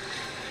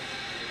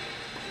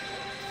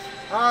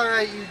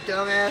 Alright, you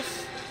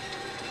dumbass.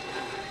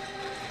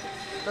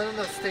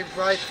 No, stay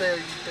right there,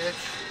 you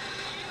bitch.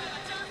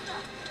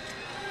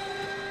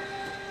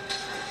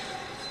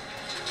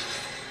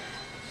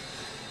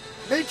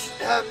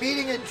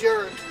 Meeting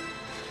adjourned.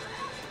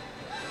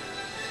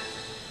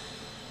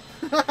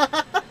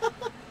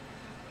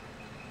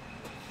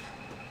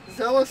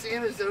 Zealous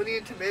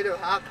Amazonian Tomato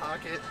Hot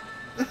Pocket.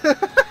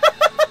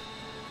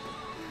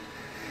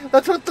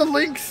 That's what the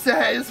link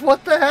says.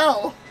 What the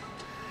hell?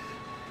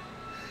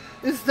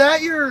 Is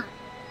that your...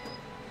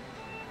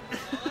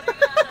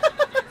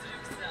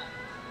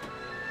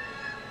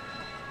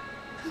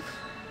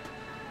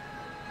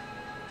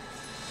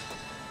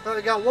 Alright,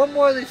 we got one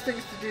more of these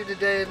things to do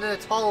today, and then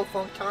it's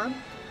HoloFunk time.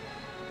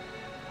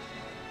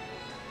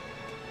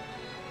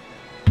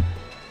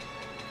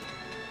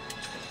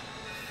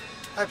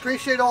 I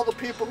appreciate all the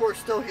people who are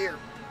still here.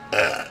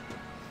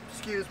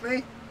 Excuse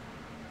me.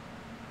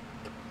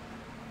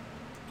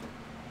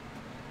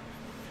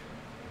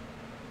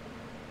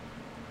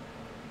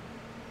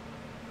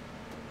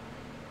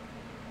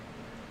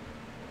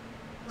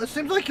 It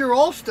seems like you're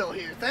all still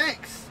here.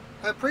 Thanks.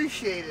 I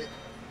appreciate it.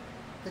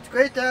 It's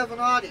great to have an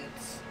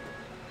audience.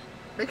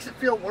 Makes it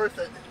feel worth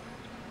it.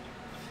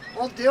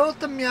 I'll deal with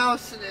the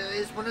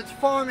Meowsinaries when it's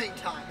farming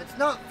time. It's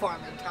not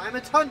farming time,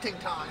 it's hunting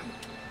time.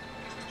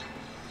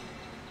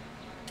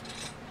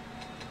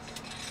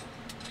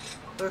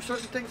 There are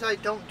certain things I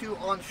don't do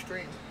on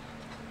stream.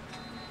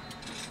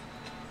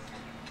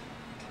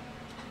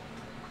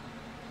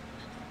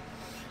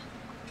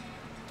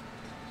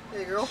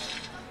 Hey girl.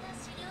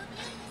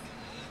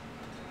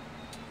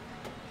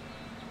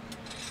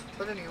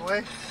 But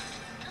anyway.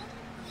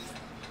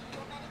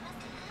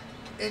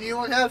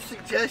 Anyone have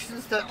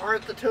suggestions that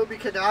aren't the Toby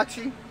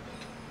Kadachi?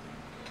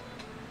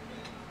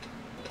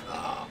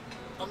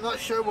 I'm not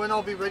sure when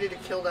I'll be ready to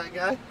kill that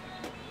guy.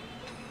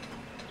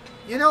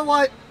 You know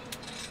what?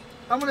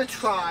 I'm gonna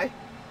try.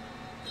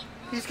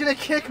 He's gonna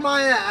kick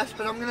my ass,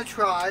 but I'm gonna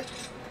try.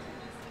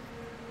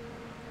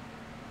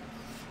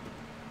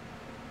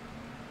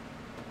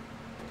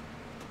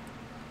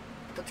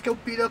 Let's go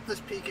beat up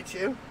this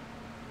Pikachu.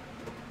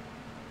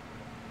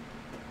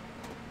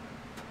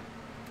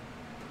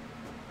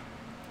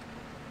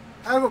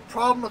 I have a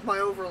problem with my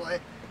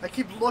overlay. I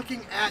keep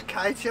looking at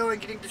Kaicho and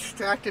getting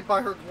distracted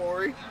by her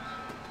glory.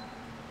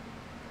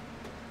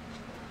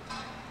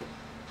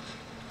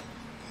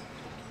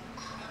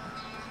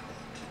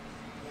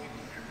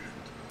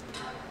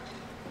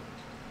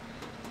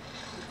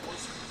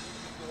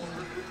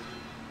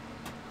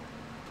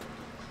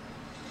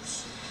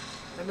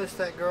 I missed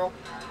that girl.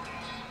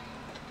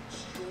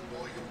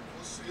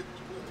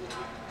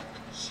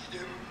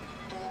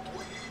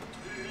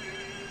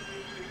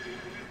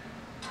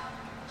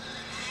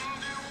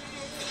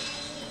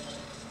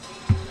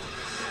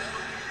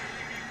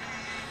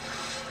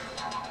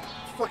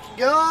 Let's fucking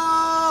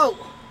go!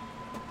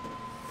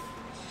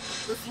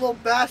 This little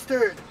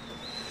bastard.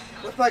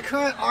 With my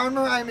current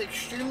armor, I'm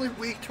extremely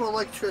weak to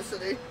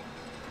electricity.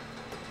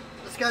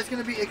 This guy's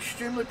gonna be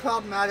extremely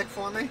problematic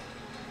for me.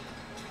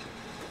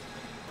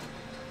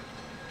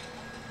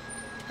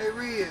 Hey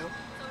Ryu,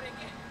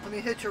 let me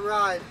hitch a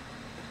ride.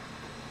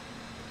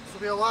 This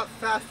will be a lot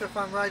faster if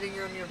I'm riding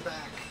you on your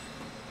back.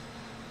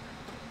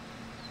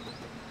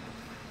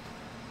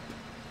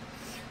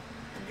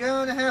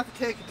 I'm gonna have to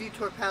take a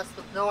detour past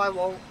the... No, I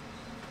won't.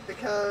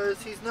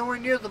 Because he's nowhere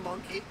near the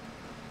monkey.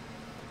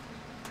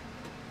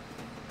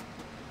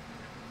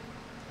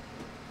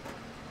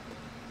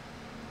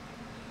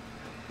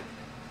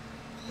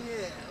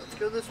 Yeah, let's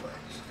go this way.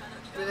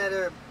 Through that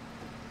herb.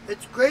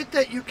 It's great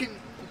that you can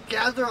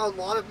gather a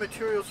lot of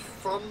materials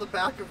from the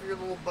back of your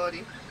little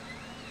buddy.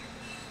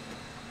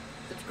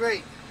 It's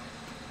great.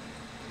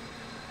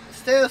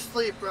 Stay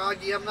asleep,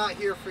 Roggy. I'm not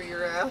here for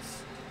your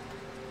ass.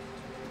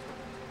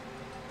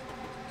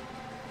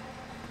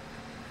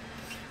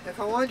 If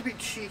I wanted to be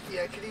cheeky,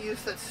 I could have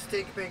used that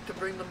stink bank to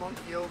bring the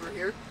monkey over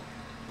here.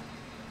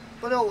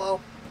 But oh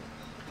well.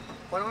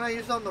 Why don't I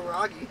use it on the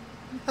Roggy?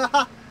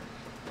 Haha!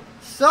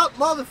 Sup,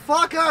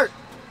 motherfucker!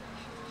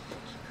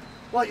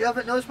 What, you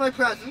haven't noticed my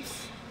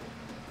presence?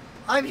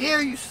 I'm here,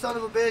 you son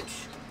of a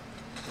bitch.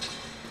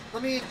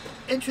 Let me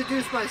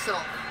introduce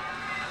myself.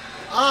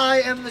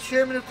 I am the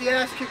chairman of the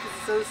Ass Kickers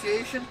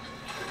Association,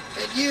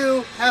 and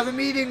you have a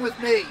meeting with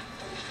me.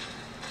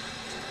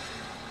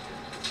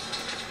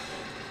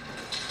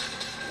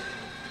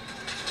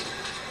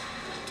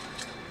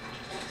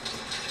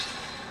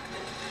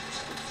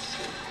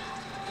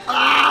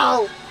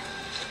 Ow!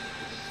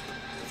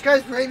 This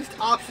guy's ranged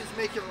options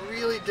make it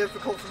really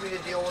difficult for me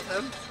to deal with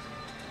him.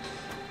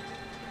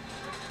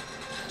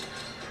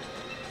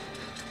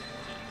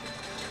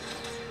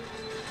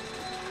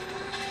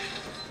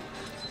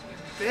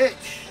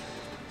 Bitch.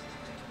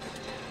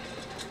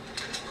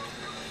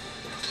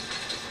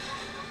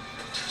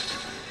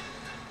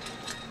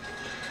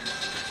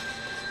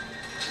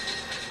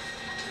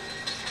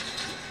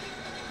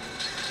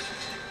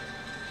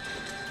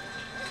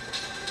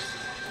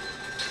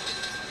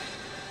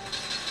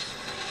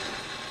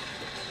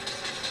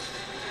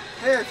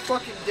 Hey, I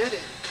fucking did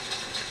it.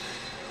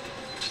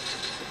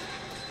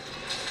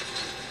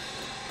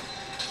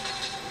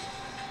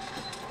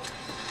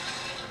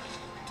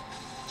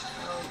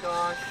 Oh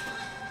gosh.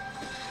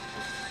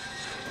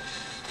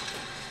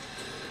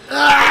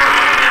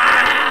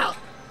 Ah!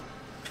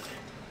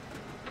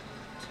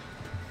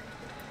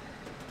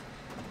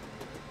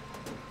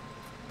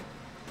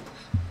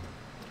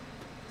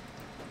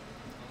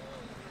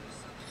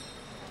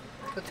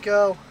 Let's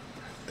go.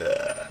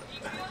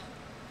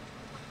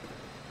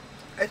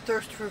 I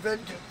thirst for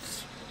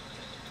vengeance.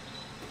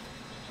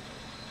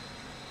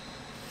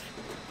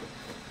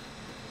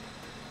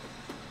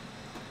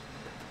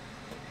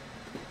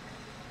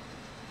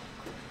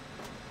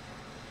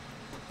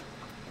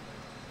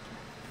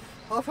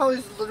 I love how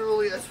he's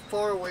literally as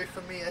far away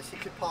from me as he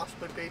could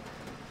possibly be.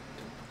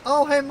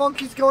 Oh, hey,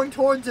 monkey's going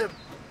towards him.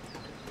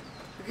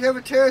 If you have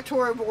a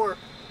territory war,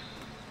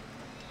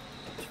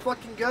 let's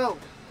fucking go.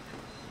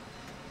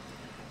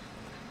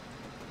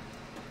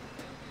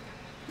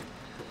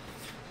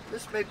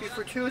 This may be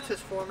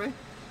fortuitous for me.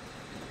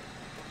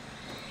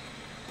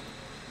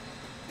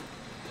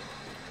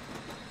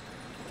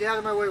 Get out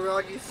of my way,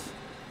 Roggies.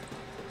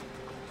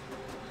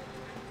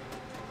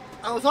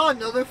 I was on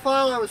another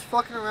file, I was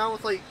fucking around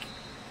with, like,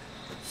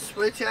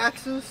 switch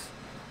axes.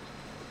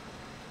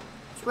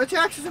 Switch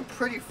axes are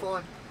pretty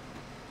fun.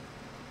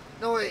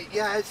 No, wait,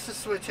 yeah, it's the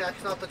switch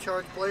axe, not the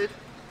charge blade.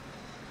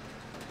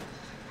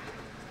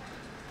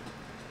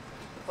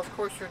 Of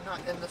course you're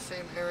not in the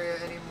same area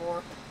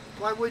anymore.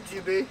 Why would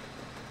you be?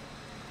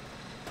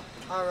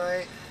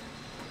 Alright.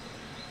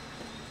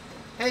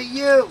 Hey,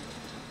 you!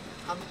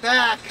 I'm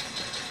back!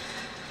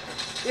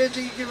 You didn't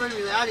think you could get rid of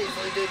me that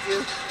easily, did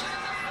you?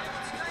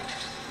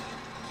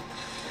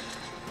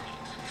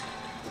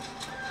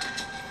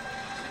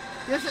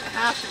 He doesn't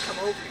have to come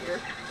over here.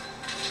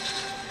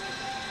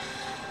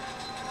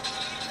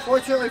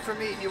 Fortunately for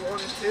me, he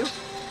wanted to.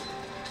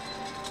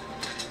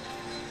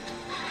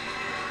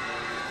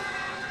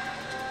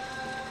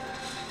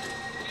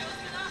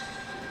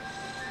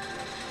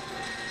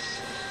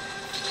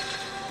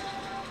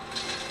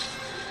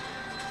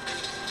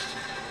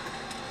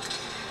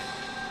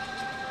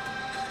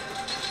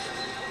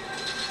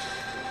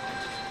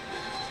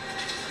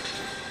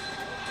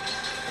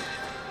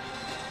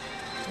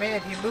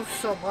 Man, he moves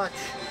so much.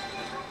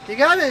 You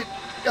gotta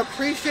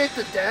appreciate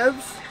the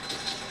devs.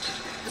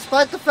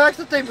 Despite the fact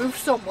that they move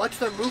so much,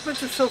 their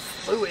movements are so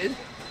fluid.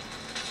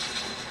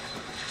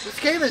 This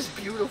game is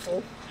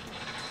beautiful.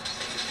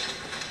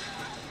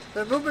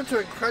 Their movements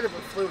are incredibly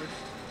fluid.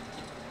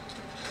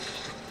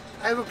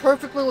 I have a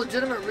perfectly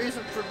legitimate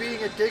reason for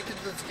being addicted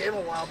to this game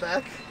a while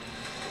back.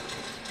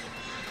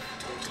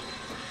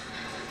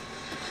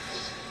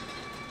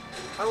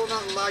 I will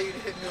not allow you to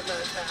hit me with that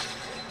attack.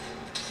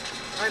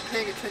 I'm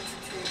paying attention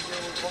to you, you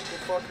little uncle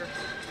fucker.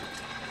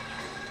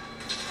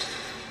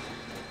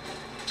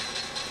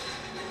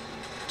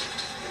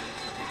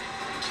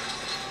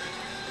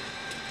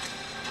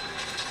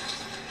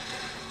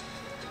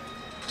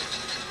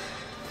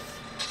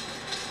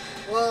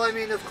 Well, I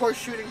mean, of course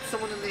shooting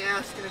someone in the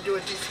ass is going to do a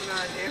decent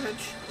amount of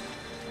damage.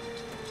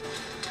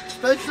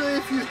 Especially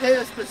if you hit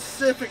a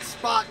specific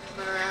spot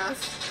in their ass.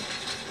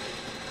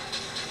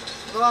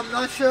 Though I'm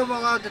not sure I'm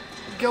allowed to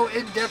go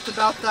in depth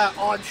about that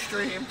on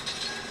stream.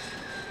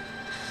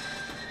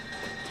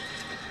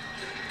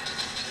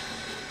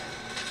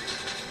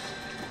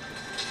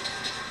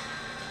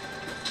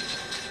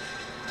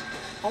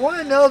 I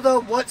want to know,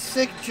 though, what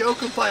sick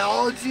joke of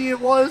biology it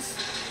was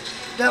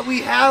that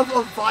we have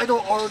a vital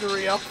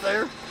artery up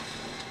there.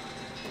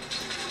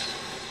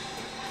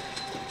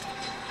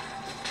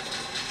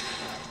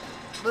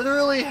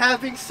 Literally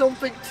having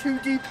something too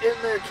deep in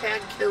there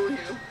can kill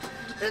you.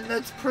 And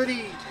that's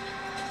pretty...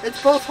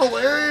 It's both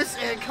hilarious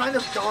and kind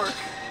of dark.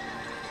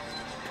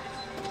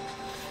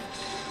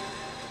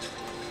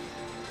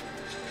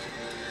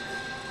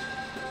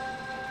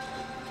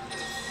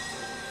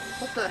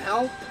 What the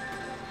hell?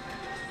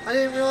 I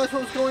didn't realize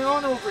what was going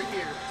on over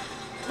here.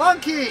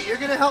 Monkey, you're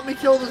gonna help me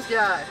kill this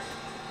guy.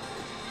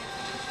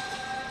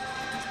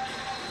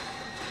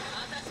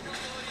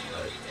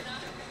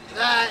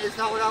 That is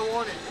not what I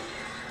wanted.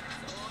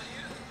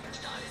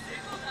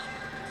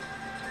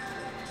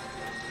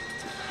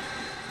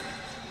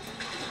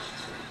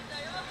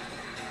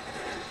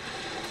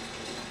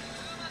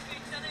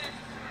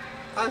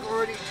 I've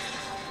already...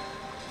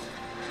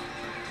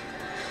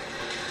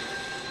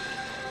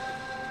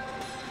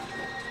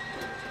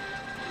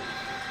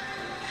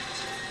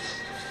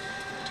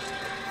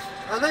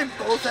 Are they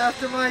both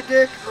after my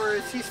dick, or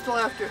is he still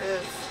after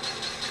his?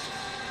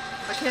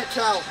 I can't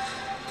tell.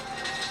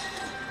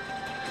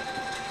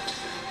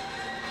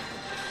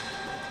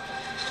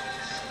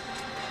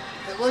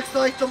 It looks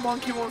like the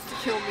monkey wants to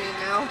kill me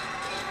now.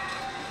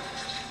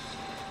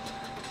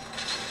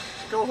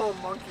 Go home,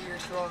 monkey, you're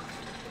drunk.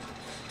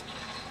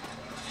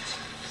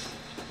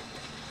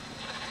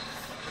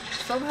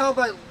 Somehow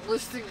by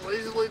listing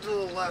lazily to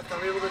the left,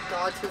 I'm able to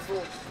dodge his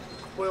little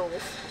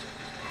quills.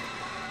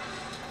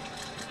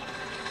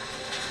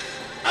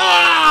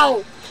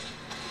 Ow!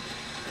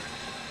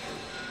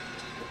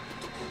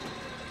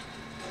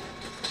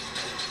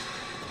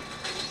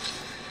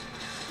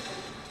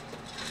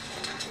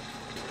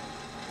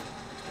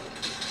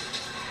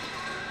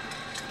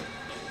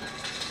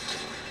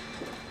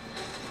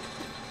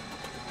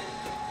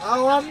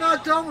 Oh, I'm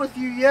not done with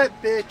you yet,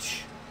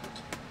 bitch.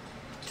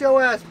 Get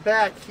your ass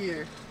back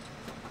here.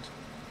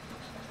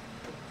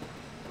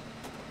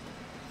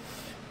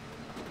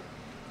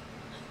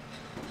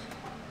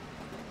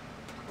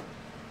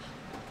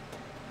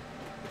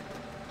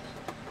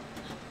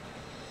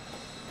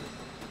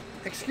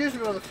 Excuse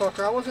me,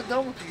 motherfucker, I wasn't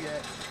done with you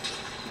yet.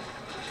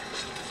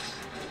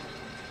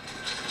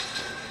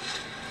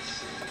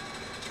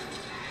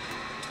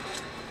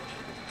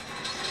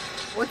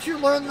 Once you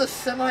learn the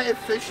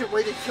semi-efficient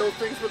way to kill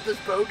things with this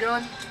bow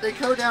gun, they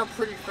go down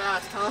pretty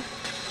fast, huh?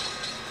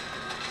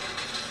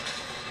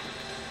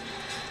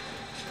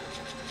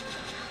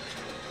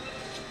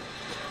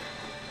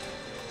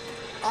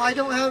 I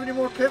don't have any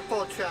more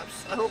pitfall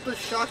traps. I hope this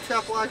shock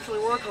trap will actually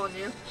work on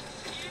you.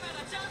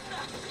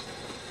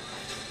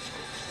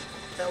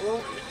 That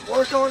won't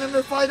work on him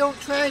if I don't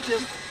trank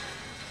him.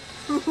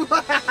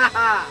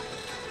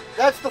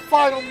 That's the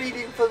final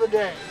meeting for the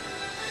day.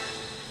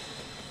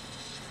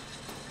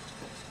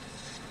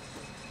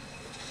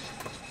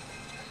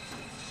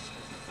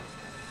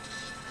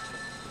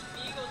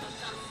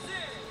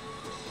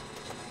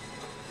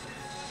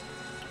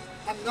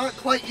 I'm not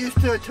quite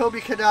used to a Toby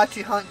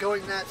Kadachi hunt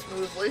going that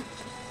smoothly.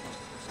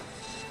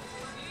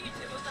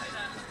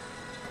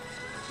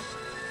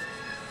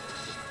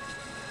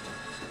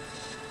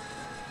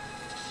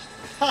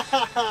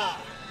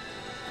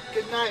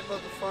 Good night,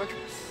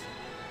 motherfuckers.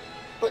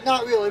 But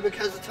not really,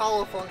 because it's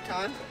HoloFunk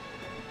time.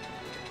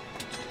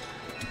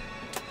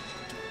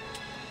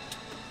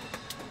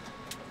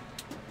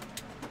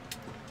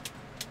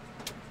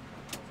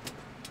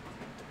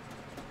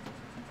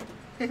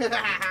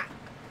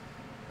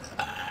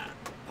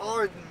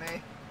 Pardon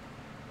me.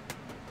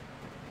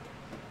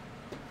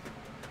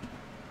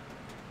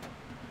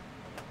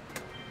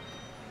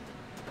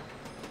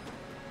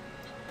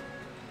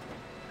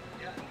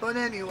 But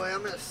anyway,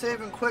 I'm going to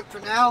save and quit for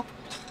now.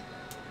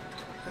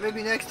 And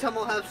maybe next time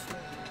I'll have some...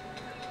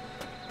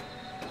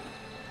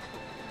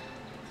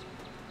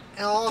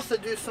 And I'll also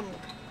do some...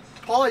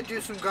 Probably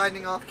do some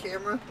grinding off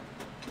camera.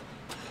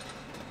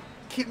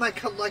 Keep my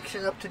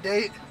collection up to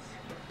date.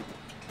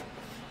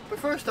 But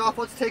first off,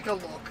 let's take a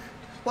look.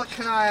 What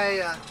can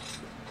I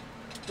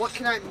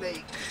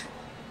make?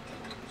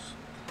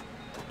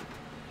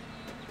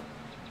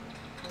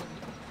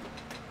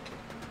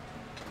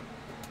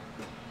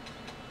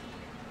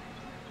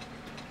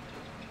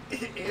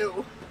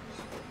 Ew.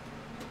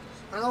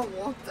 I don't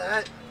want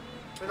that.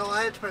 But I'll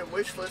add it to my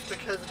wish list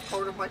because it's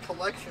part of my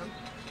collection.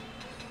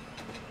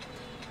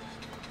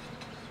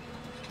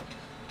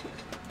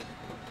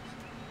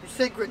 You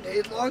say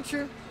grenade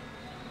launcher?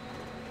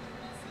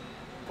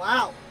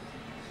 Wow.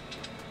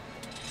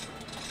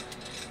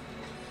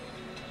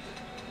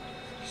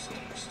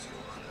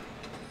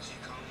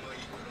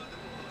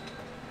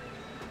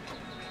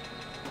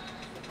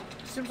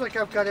 Seems like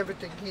I've got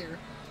everything here.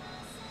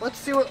 Let's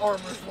see what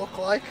armors look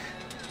like.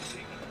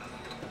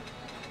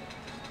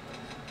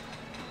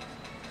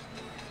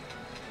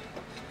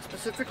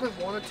 Specifically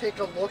want to take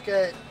a look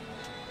at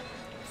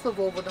what's the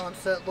Volvodon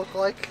set look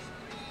like.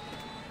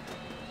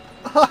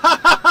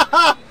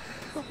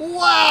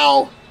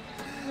 Wow!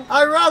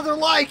 I rather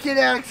like it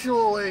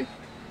actually.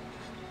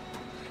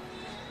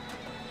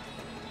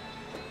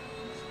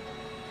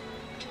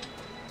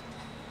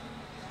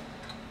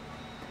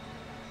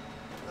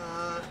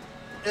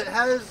 It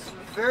has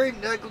very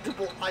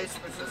negligible ice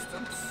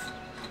resistance.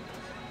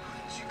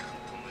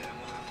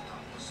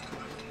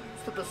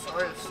 What's the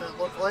bizarrest set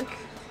look like?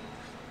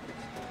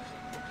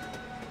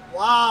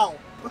 Wow!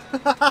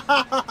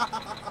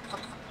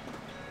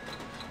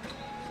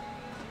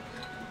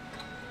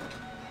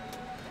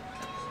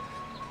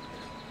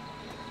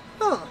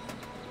 Huh.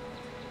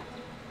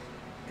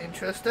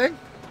 Interesting.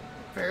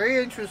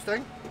 Very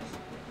interesting.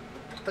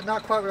 But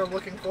not quite what I'm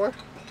looking for.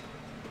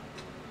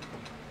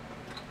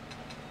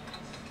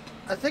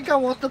 I think I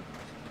want the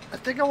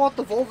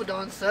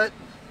Volvodon set.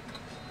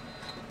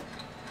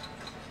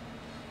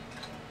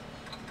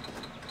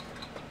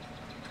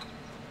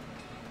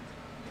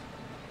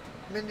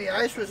 I mean, the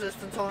ice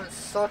resistance on it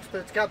sucks, but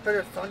it's got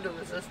better thunder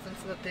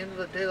resistance, and at the end of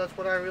the day, that's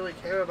what I really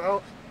care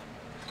about.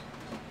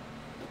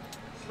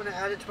 I'm gonna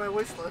add it to my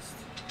wish list.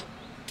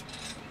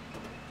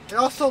 It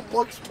also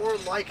looks more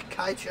like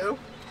Kaicho.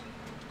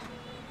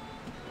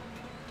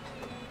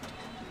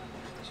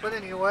 But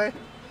anyway,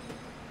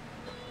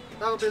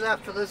 that'll be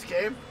that for this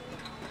game.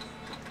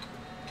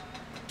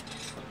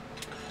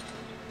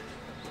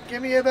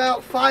 Give me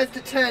about 5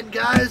 to 10,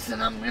 guys,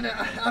 and I'm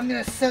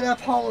gonna set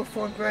up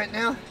HoloFunk right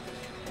now.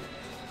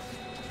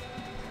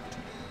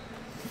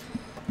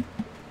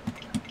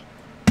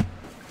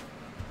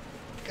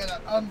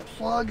 Gotta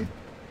unplug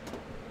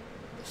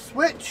the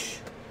switch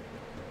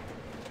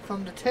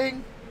from the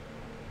ting,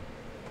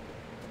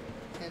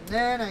 and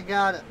then I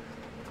gotta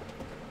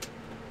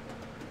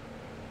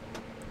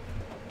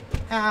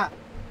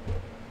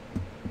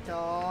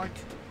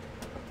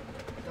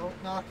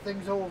don't knock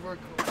things over,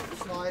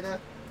 Slider.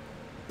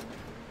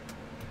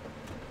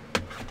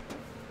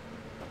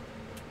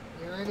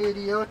 You're an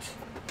idiot.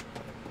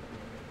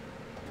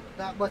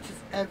 That much is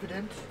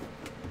evident.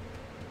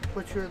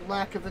 Put your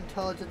lack of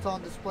intelligence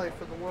on display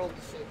for the world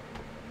to see.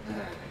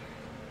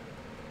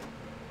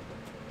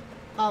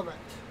 Alright.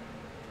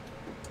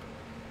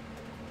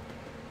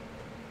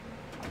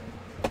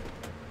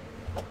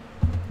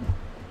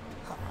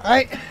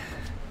 Alright.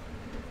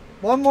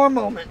 One more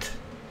moment.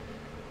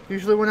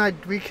 Usually when I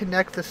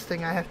reconnect this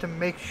thing, I have to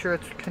make sure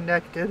it's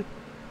connected.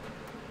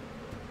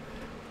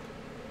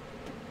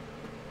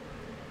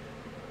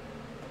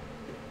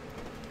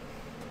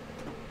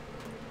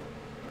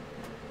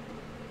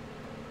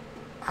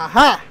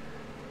 Aha!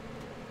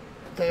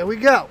 There we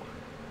go.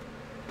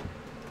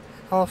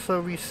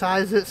 Also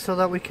resize it so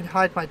that we can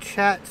hide my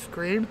chat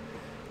screen.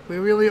 We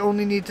really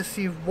only need to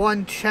see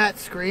one chat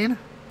screen.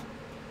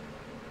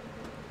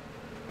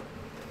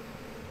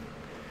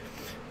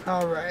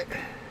 Alright.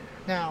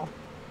 Now,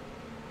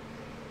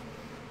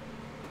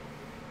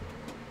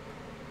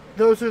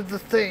 those are the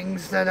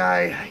things that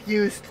I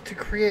used to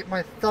create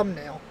my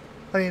thumbnail.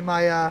 I mean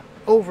my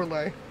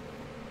overlay.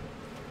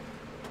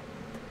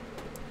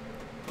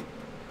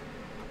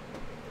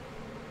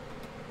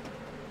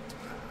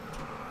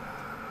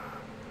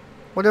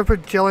 Whatever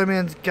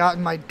Jellyman's got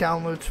in my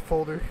downloads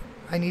folder,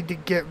 I need to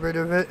get rid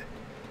of it.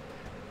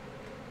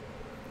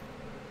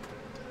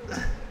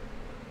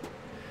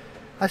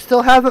 I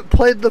still haven't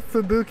played the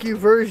Fubuki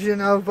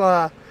version of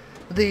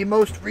the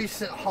most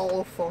recent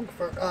HoloFunk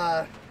for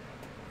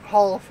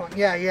HoloFunk.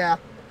 Yeah.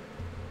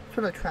 That's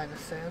what I'm trying to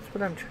say. That's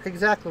what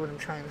exactly what I'm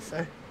trying to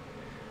say.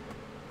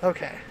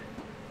 Okay.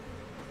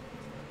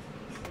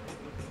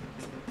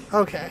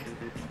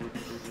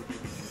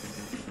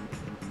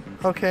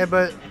 Okay,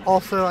 but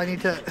also I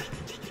need to...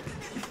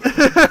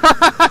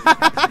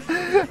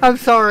 I'm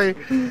sorry.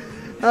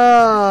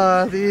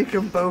 The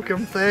Ekum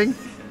Bokum thing.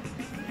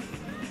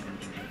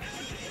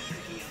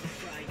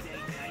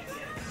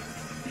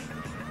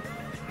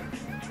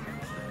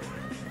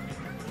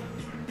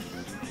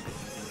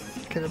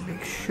 Gotta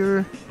make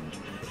sure.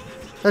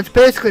 That's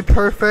basically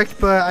perfect,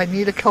 but I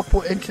need a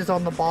couple inches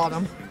on the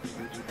bottom.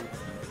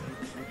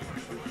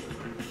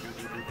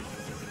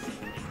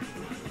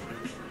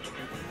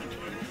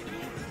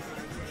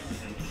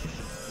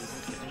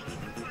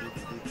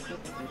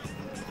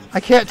 I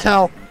can't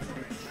tell.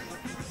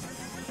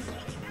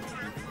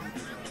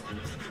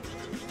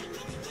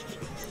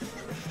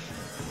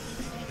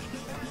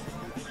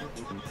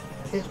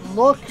 It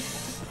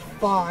looks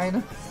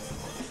fine.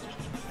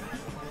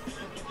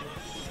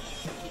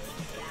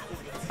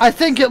 I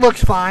think it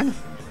looks fine.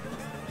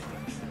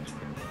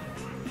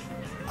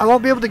 I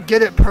won't be able to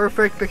get it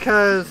perfect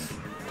because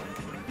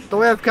the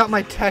way I've got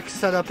my text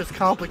set up is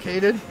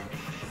complicated.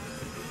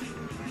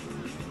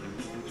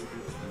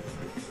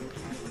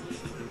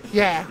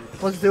 Yeah,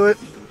 let's do it.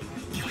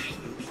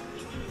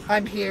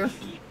 I'm here.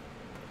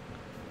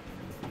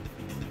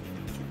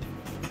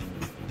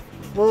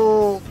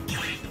 We'll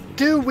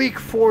do week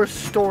 4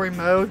 story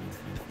mode.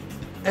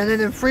 And then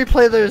in free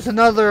play there's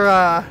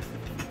another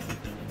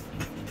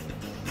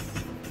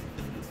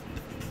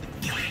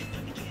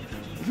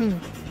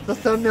the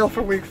thumbnail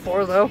for week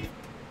 4 though.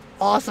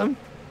 Awesome.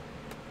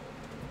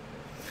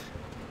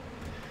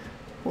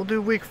 We'll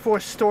do week 4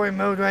 story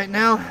mode right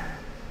now.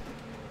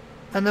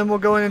 And then we'll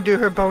go in and do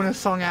her bonus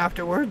song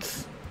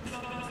afterwards.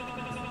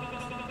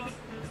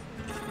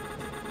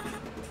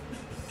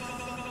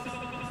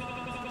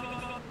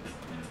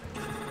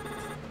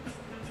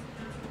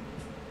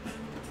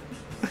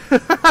 Hey,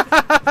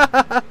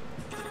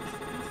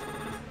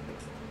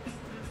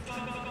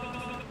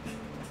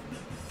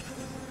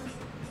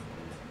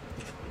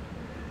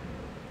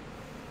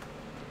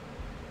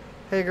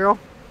 girl.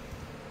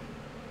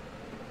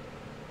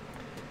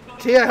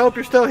 T, I hope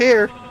you're still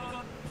here.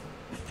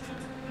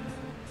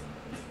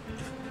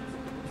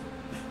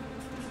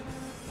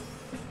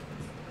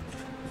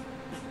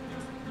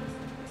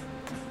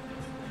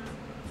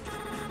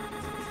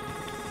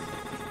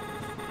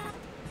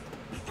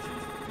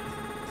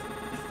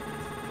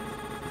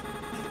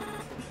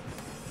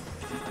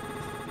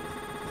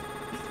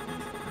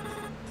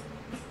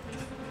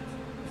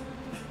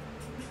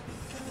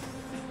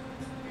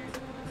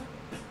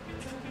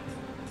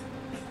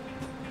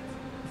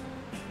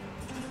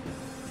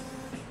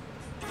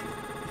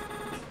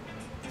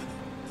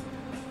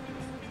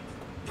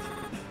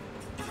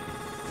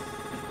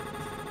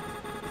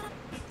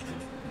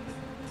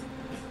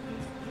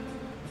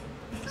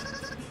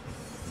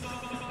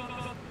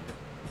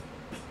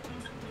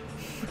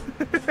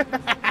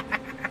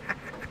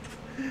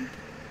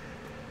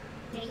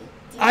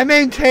 I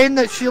maintain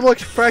that she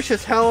looks fresh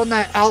as hell in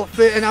that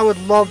outfit, and I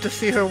would love to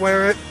see her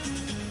wear it.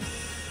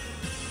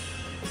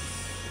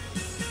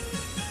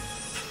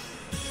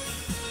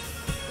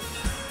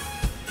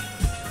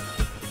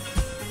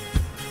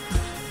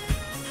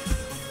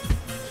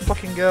 Let's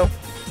fucking go.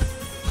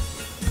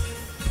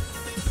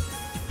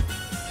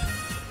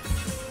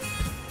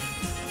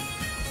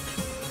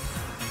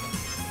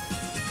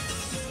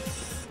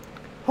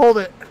 Hold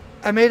it.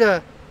 I made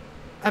an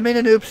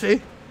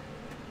oopsie.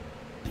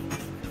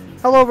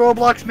 Hello,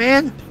 Roblox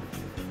man.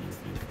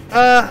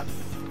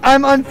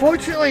 I'm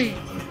unfortunately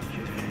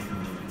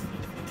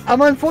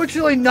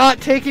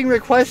not taking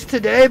requests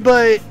today,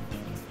 but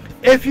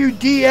if you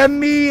DM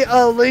me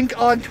a link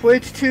on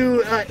Twitch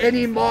to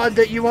any mod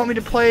that you want me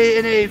to play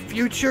in a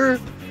future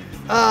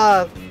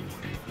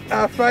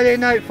Friday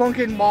Night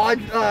Funkin'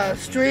 mod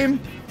stream,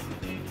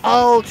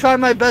 I'll try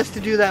my best to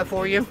do that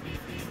for you.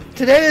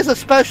 Today is a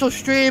special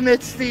stream.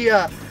 It's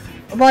the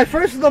my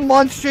first of the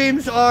month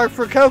streams are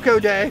for Coco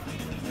Day.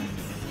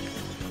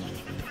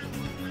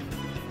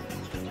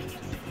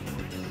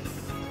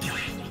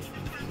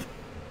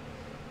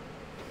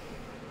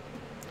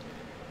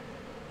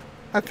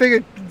 I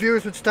figured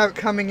viewers would start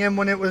coming in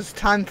when it was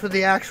time for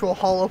the actual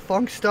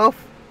HoloFunk stuff.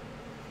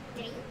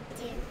 3,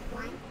 2,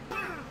 1, go!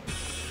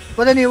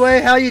 But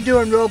anyway, how you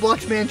doing,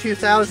 Roblox Man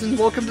 2000?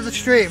 Welcome to the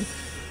stream,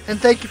 and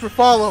thank you for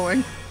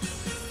following.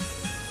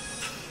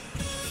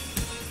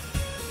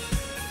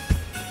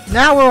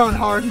 Now we're on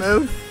hard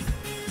mode.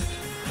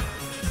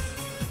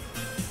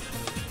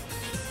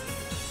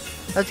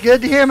 That's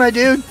good to hear, my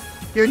dude.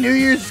 Your New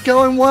Year's is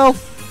going well.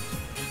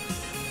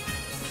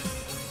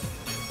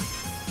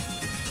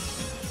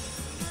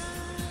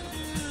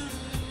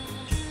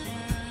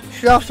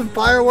 Shoot off some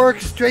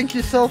fireworks, drink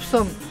yourself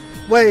some...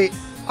 Wait,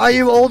 are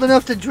you old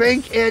enough to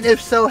drink? And if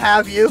so,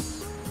 have you?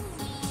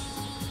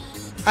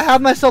 I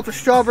have myself a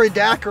strawberry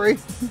daiquiri.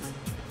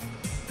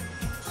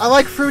 I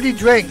like fruity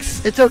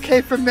drinks. It's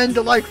okay for men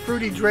to like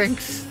fruity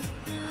drinks.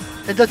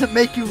 It doesn't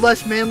make you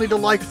less manly to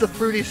like the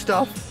fruity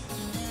stuff.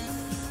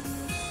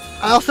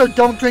 I also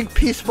don't drink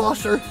Peace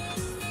Wasser.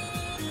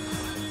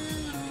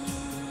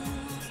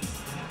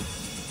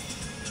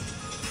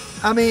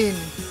 I mean,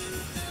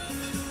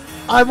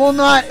 I will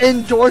not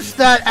endorse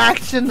that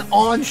action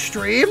on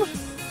stream.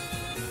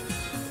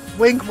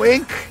 Wink,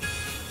 wink.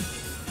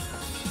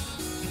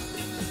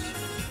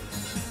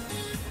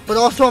 But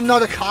also, I'm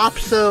not a cop,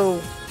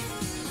 so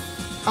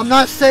I'm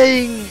not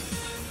saying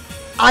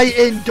I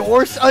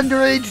endorse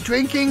underage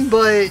drinking,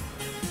 but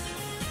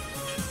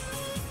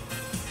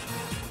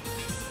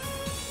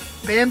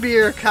Bambi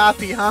or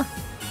Copy, huh?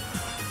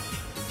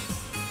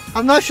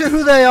 I'm not sure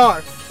who they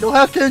are. You'll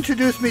have to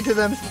introduce me to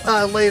them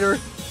later.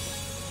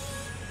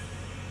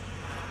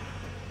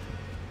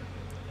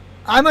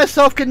 I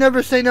myself can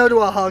never say no to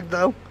a hug,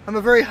 though. I'm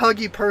a very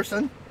huggy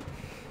person.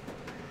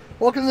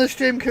 Welcome to the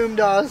stream,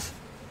 Kumdaz.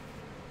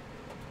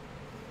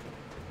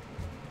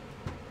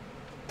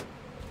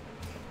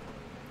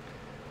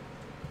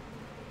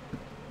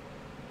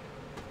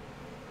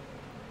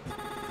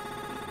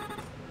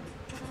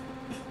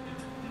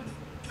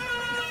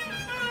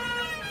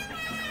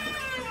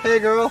 Hey,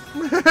 girl.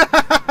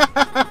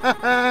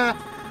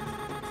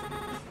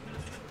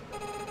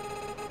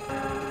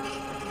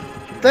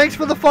 Thanks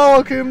for the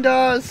follow,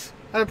 Kumdaz.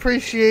 I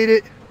appreciate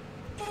it.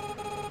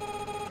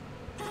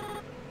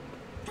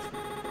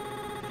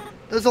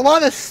 There's a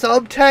lot of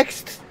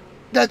subtext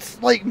that's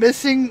like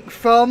missing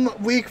from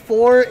week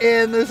 4,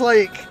 and there's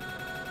like,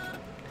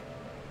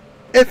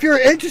 if you're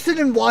interested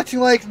in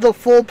watching like the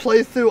full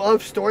playthrough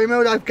of story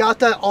mode, I've got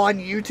that on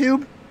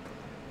YouTube.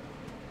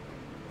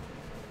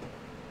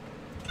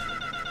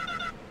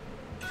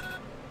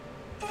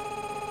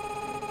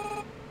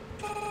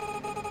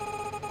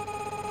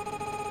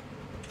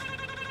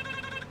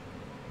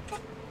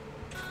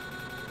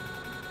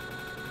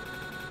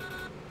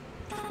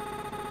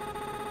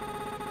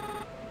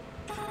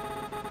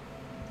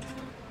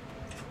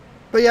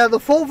 But yeah, the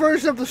full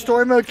version of the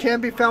story mode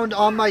can be found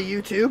on my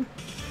YouTube.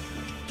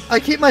 I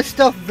keep my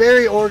stuff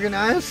very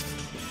organized.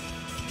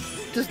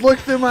 Just look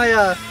through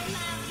my,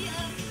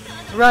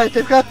 Right,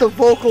 they've got the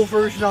vocal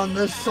version on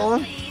this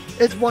song.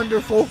 It's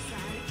wonderful.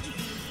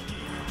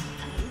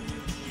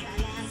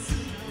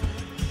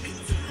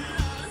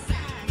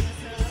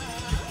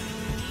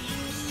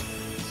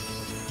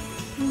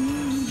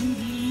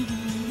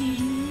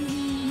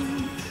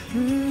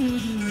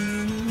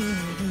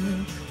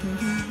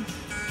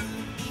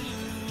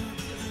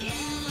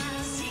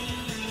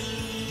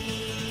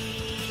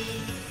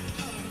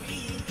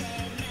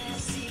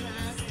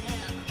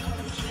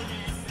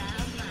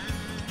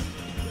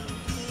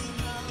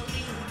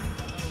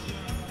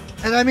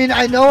 And I mean,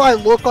 I know I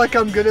look like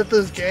I'm good at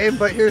this game,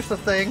 but here's the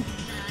thing.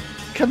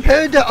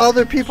 Compared to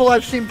other people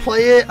I've seen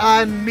play it,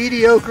 I'm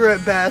mediocre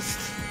at best.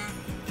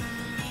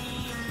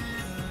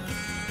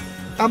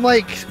 I'm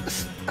like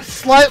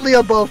slightly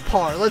above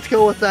par. Let's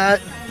go with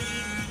that.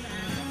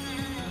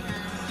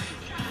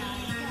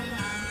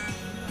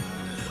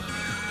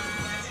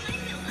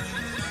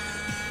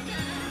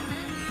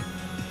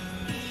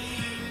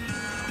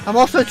 I'm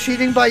also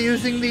cheating by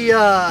using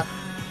the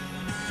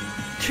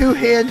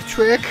two-hand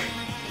trick.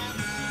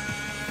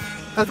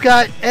 I've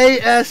got A,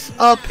 S,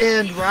 up,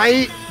 and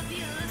right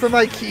for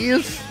my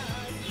keys.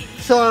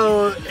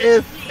 So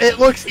if it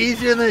looks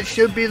easier than it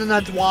should be, then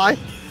that's why.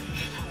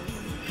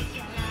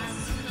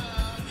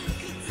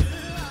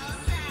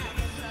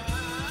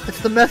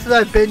 It's the method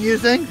I've been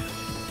using,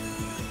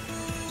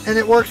 and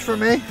it works for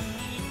me.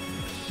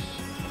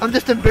 I'm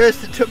just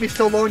embarrassed it took me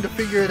so long to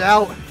figure it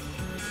out.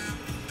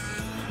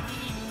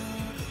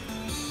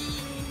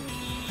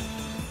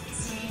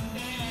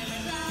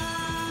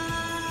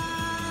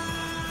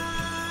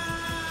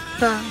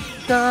 Da,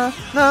 da,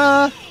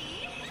 da.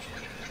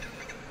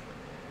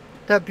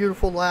 That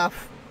beautiful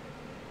laugh.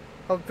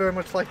 I would very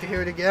much like to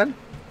hear it again.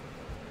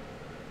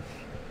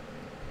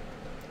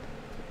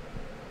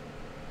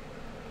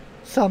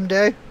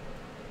 Someday.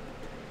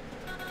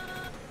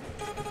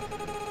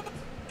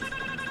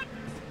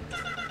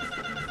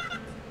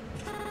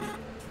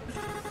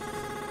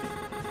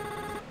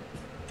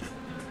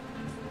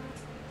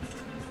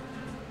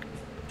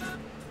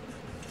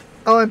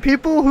 Oh, and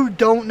people who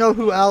don't know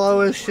who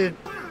Aloe is should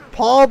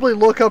probably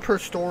look up her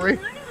story.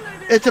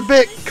 It's a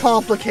bit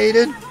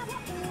complicated.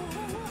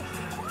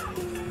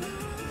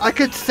 I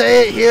could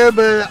say it here,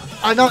 but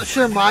I'm not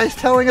sure my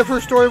telling of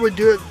her story would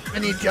do it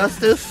any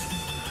justice.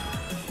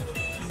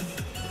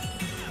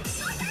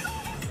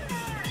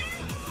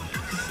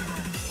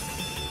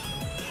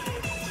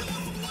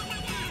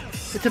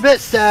 It's a bit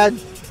sad,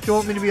 if you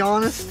want me to be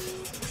honest.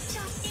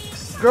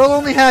 Girl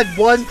only had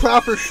one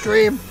proper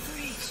stream.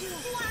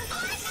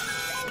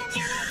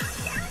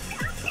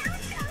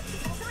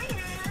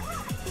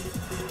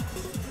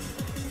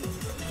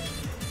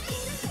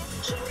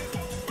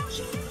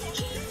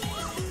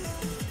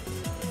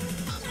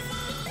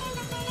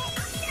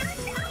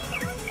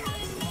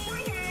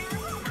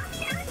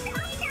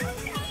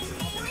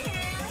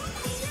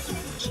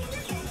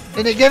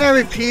 And again, I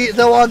repeat,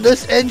 though on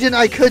this engine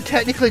I could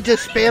technically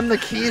just spam the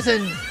keys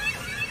and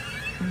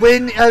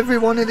win every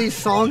one of these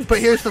songs, but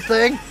here's the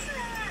thing.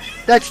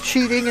 That's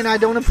cheating and I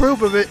don't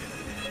approve of it.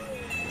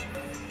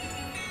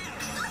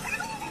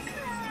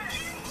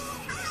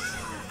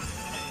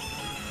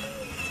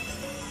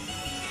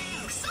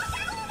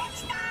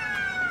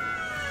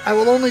 I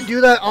will only do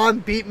that on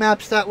beat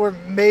maps that were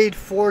made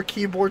for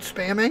keyboard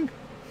spamming.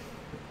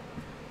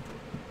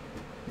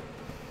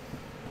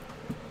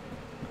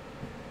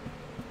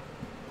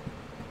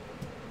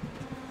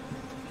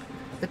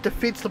 It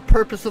defeats the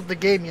purpose of the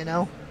game, you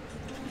know?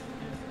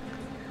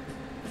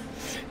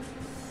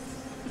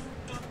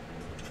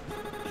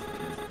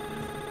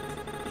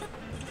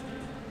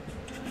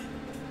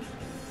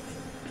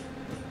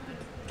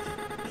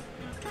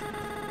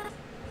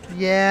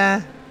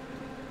 Yeah.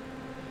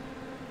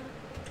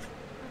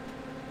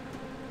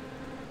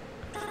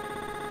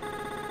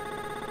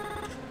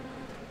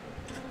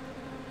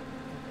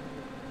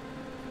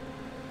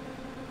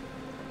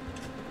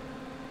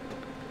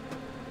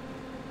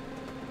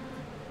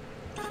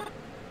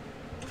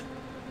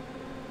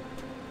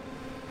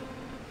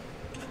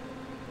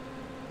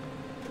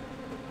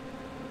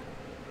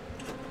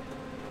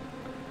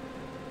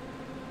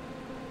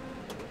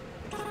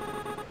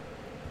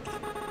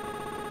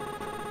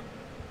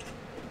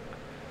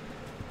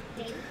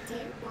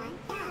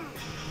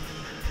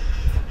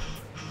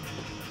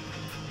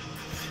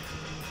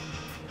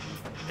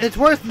 It's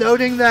worth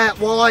noting that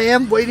while I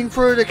am waiting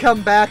for her to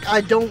come back,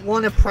 I don't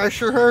want to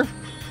pressure her.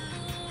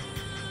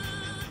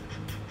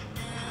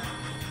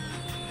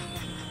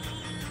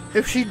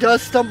 If she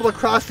does stumble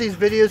across these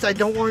videos, I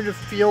don't want her to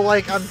feel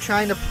like I'm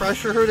trying to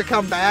pressure her to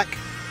come back.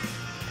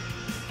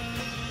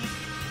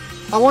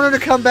 I want her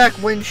to come back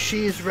when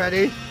she's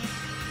ready.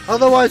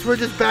 Otherwise, we're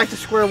just back to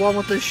square one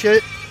with this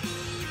shit.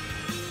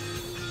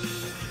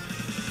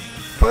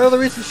 Part of the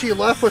reason she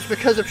left was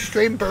because of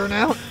stream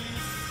burnout.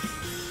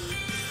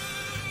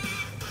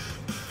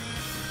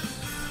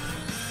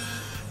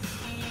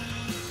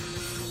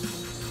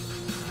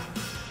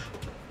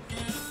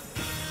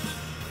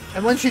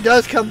 And when she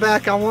does come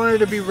back, I want her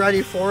to be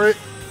ready for it.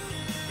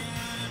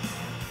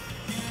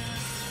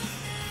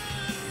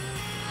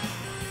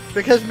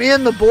 Because me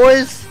and the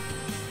boys,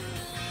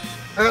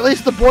 or at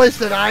least the boys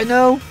that I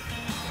know,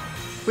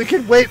 we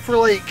could wait for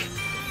like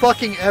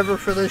fucking ever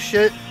for this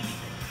shit.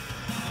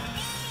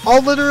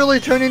 I'll literally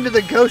turn into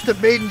the ghost of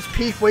Maiden's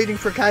Peak waiting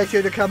for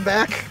Kaito to come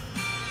back.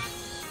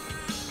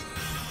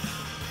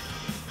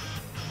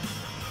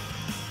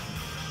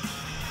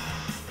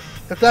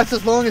 If that's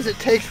as long as it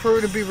takes for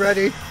her to be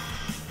ready.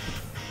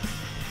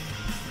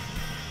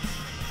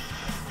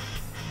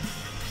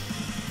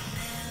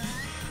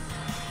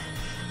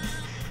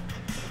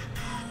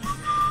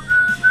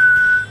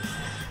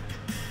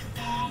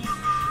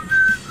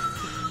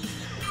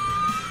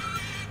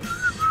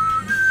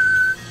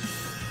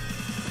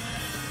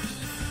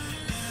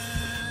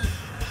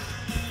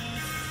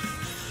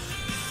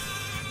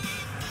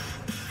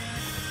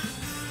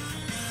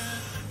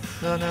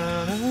 No,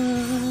 no, no.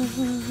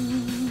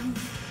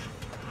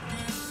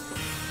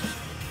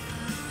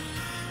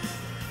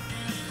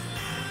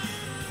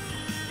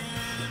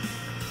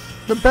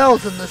 The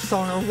bells in this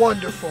song are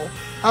wonderful.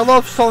 I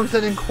love songs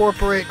that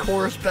incorporate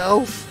chorus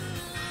bells.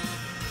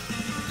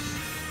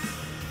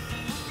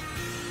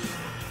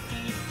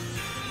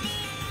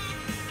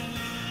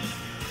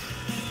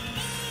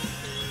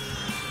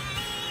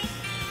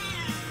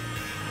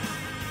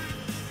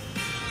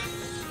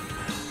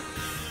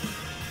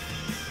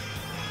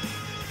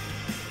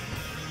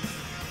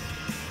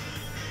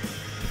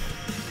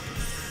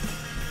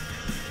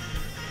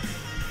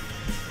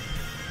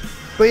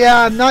 But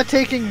yeah, I'm not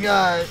taking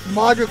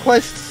mod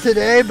requests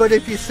today, but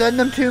if you send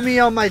them to me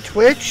on my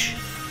Twitch,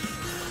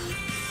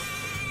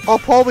 I'll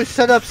probably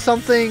set up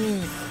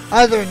something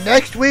either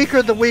next week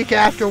or the week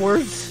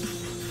afterwards,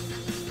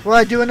 where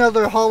I do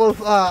another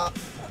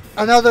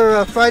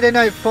Friday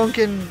Night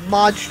Funkin'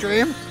 mod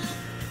stream.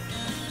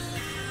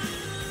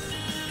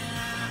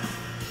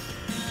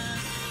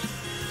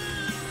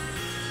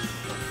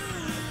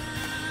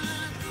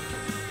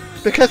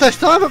 Because I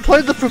still haven't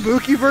played the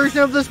Fubuki version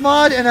of this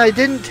mod, and I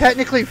didn't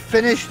technically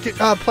finish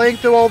playing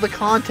through all the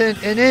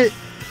content in it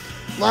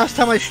last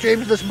time I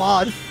streamed this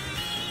mod.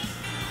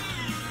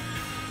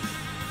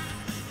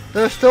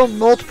 There are still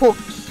multiple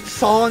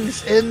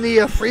songs in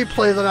the free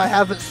play that I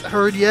haven't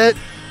heard yet.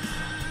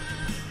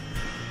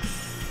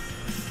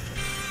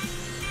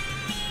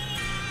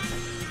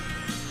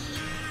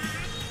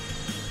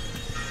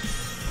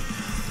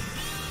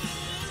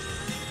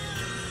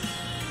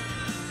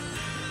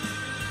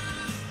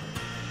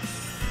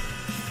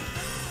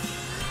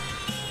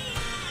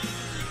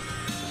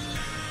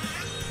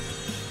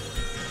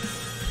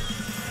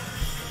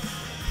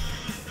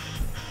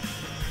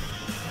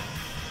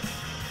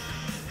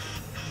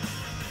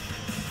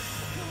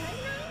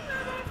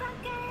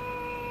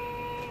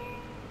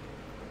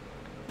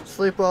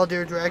 Sleep well,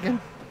 dear dragon.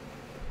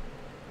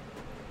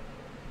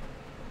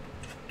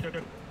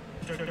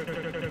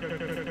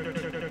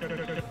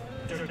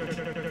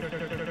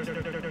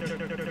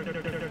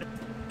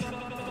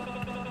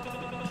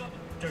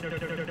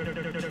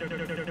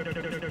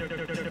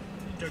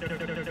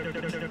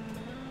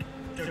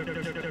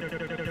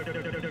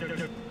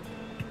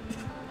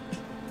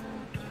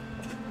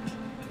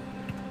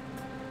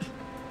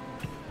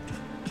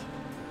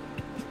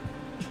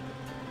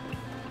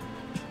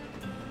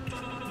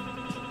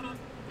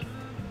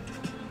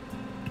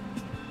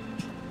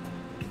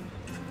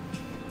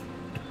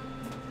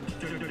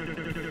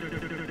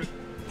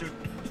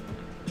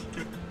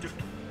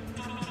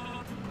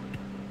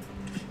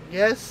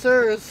 Yes,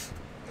 sirs.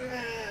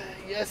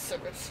 Yes,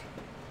 sirs.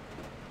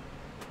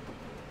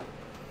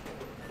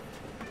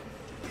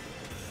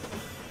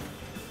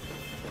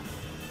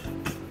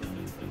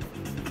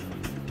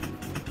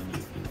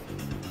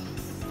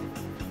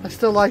 I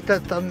still like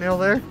that thumbnail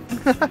there.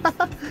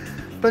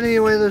 But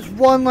anyway, there's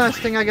one last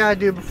thing I gotta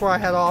do before I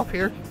head off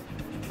here.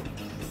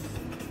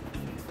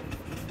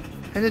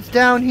 And it's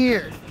down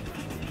here.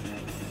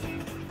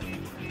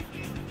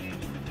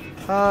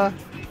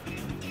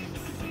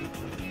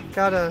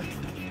 Gotta...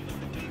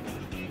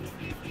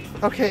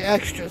 Okay,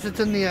 extras. It's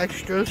in the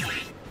extras.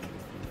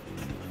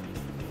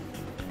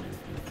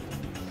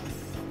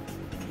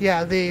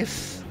 Yeah,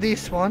 these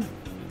one.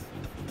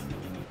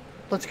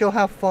 Let's go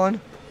have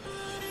fun.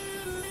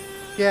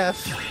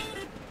 Yes,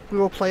 we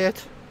will play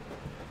it.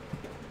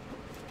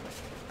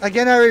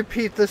 Again, I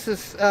repeat, this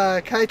is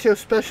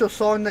Kaito's special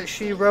song that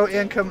she wrote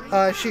and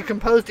she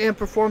composed and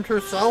performed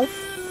herself.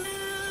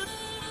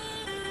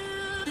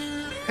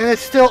 And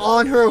it's still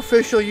on her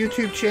official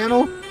YouTube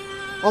channel,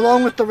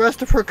 along with the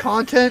rest of her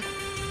content,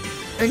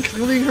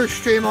 including her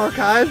stream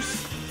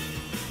archives.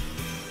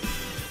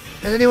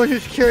 And anyone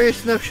who's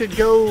curious enough should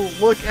go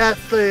look at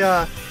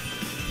the,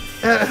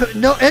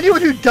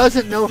 anyone who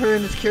doesn't know her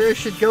and is curious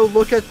should go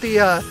look at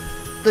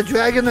the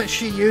dragon that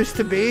she used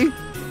to be,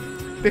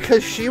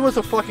 because she was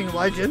a fucking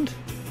legend.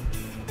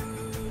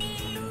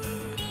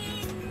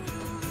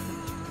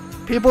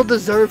 People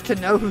deserve to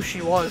know who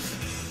she was.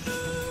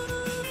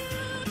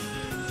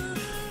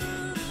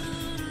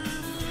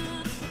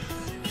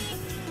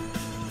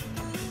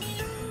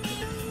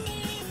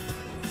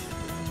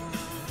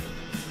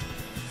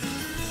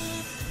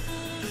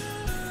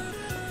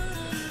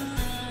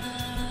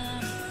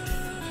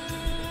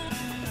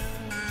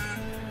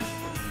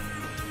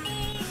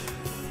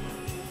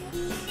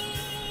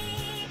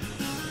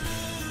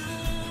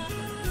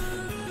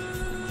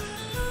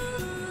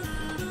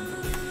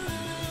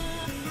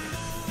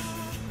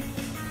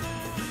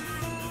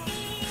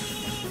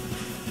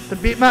 The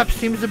beat map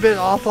seems a bit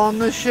off on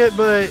this shit,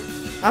 but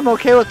I'm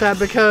okay with that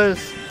because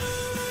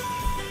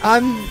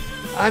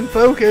I'm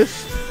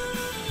focused.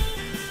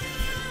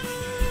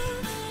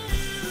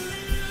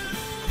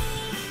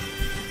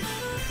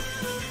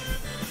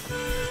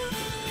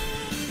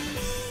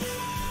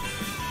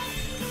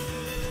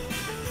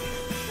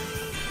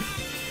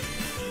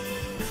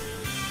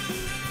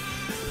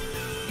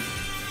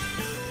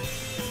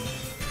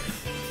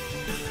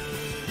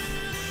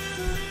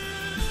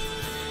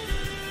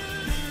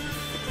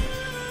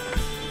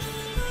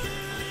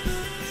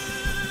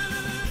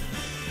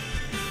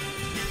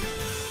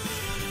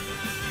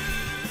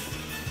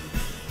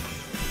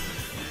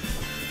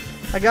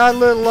 I got a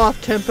little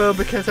off tempo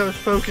because I was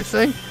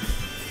focusing.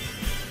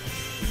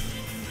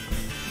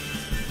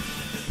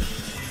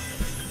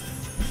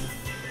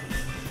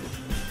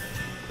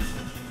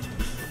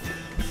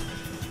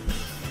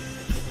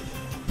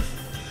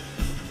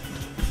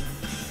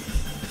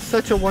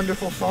 Such a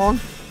wonderful song.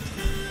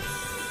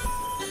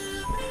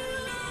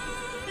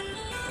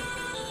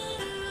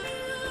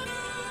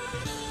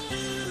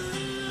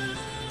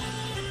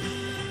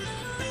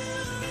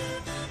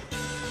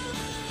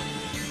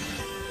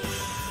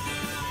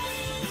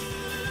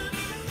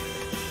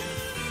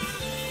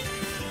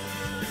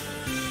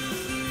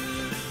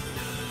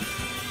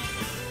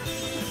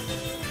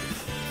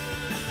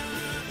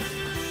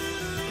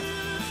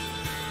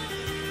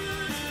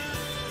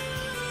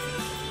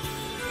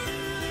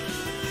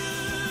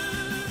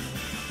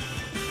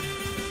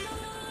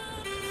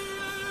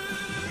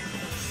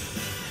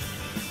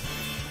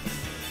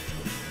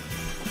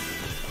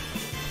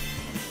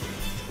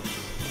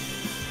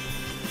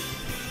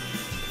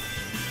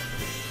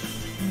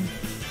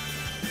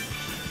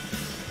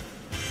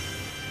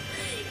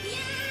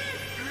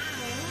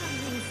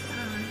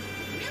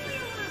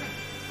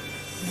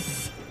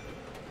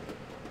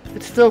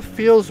 It still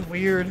feels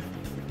weird.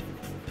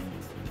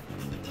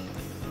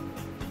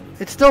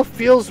 It still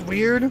feels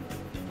weird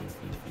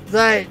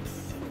that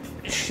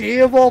she,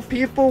 of all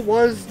people,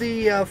 was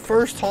the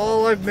first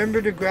HoloLive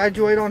member to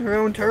graduate on her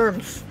own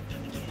terms.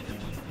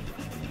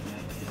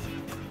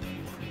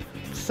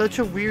 Such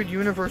a weird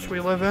universe we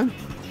live in.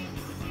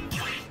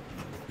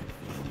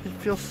 It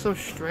feels so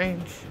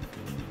strange.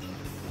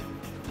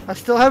 I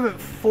still haven't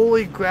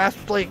fully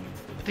grasped, like,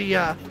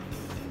 the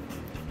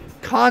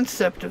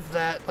concept of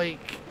that, like,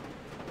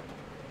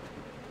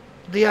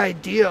 the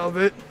idea of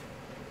it.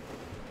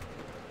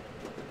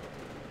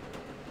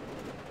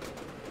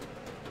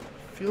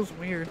 Feels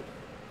weird.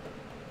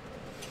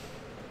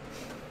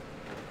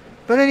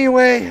 But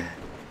anyway,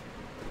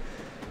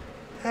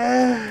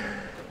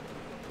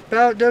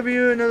 About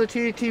W, another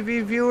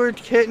TTV viewer,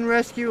 Kitten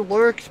Rescue,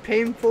 Lurks,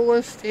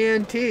 Painfulest,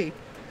 and T.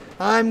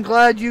 I'm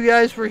glad you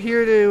guys were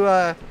here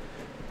to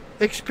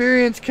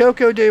experience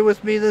Coco Day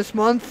with me this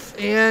month,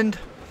 and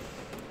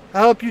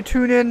I hope you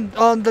tune in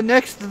on the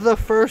next The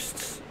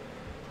Firsts,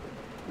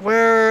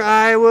 where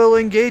I will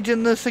engage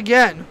in this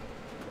again.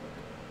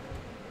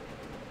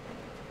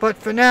 But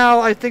for now,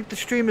 I think the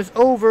stream is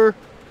over.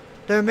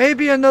 There may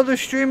be another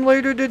stream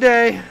later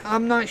today.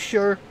 I'm not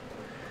sure.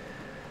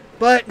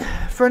 But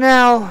for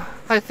now,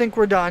 I think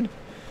we're done.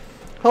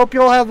 Hope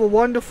you all have a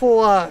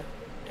wonderful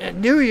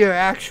New Year,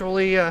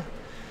 actually.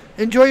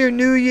 Enjoy your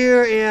New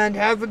Year and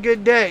have a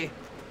good day.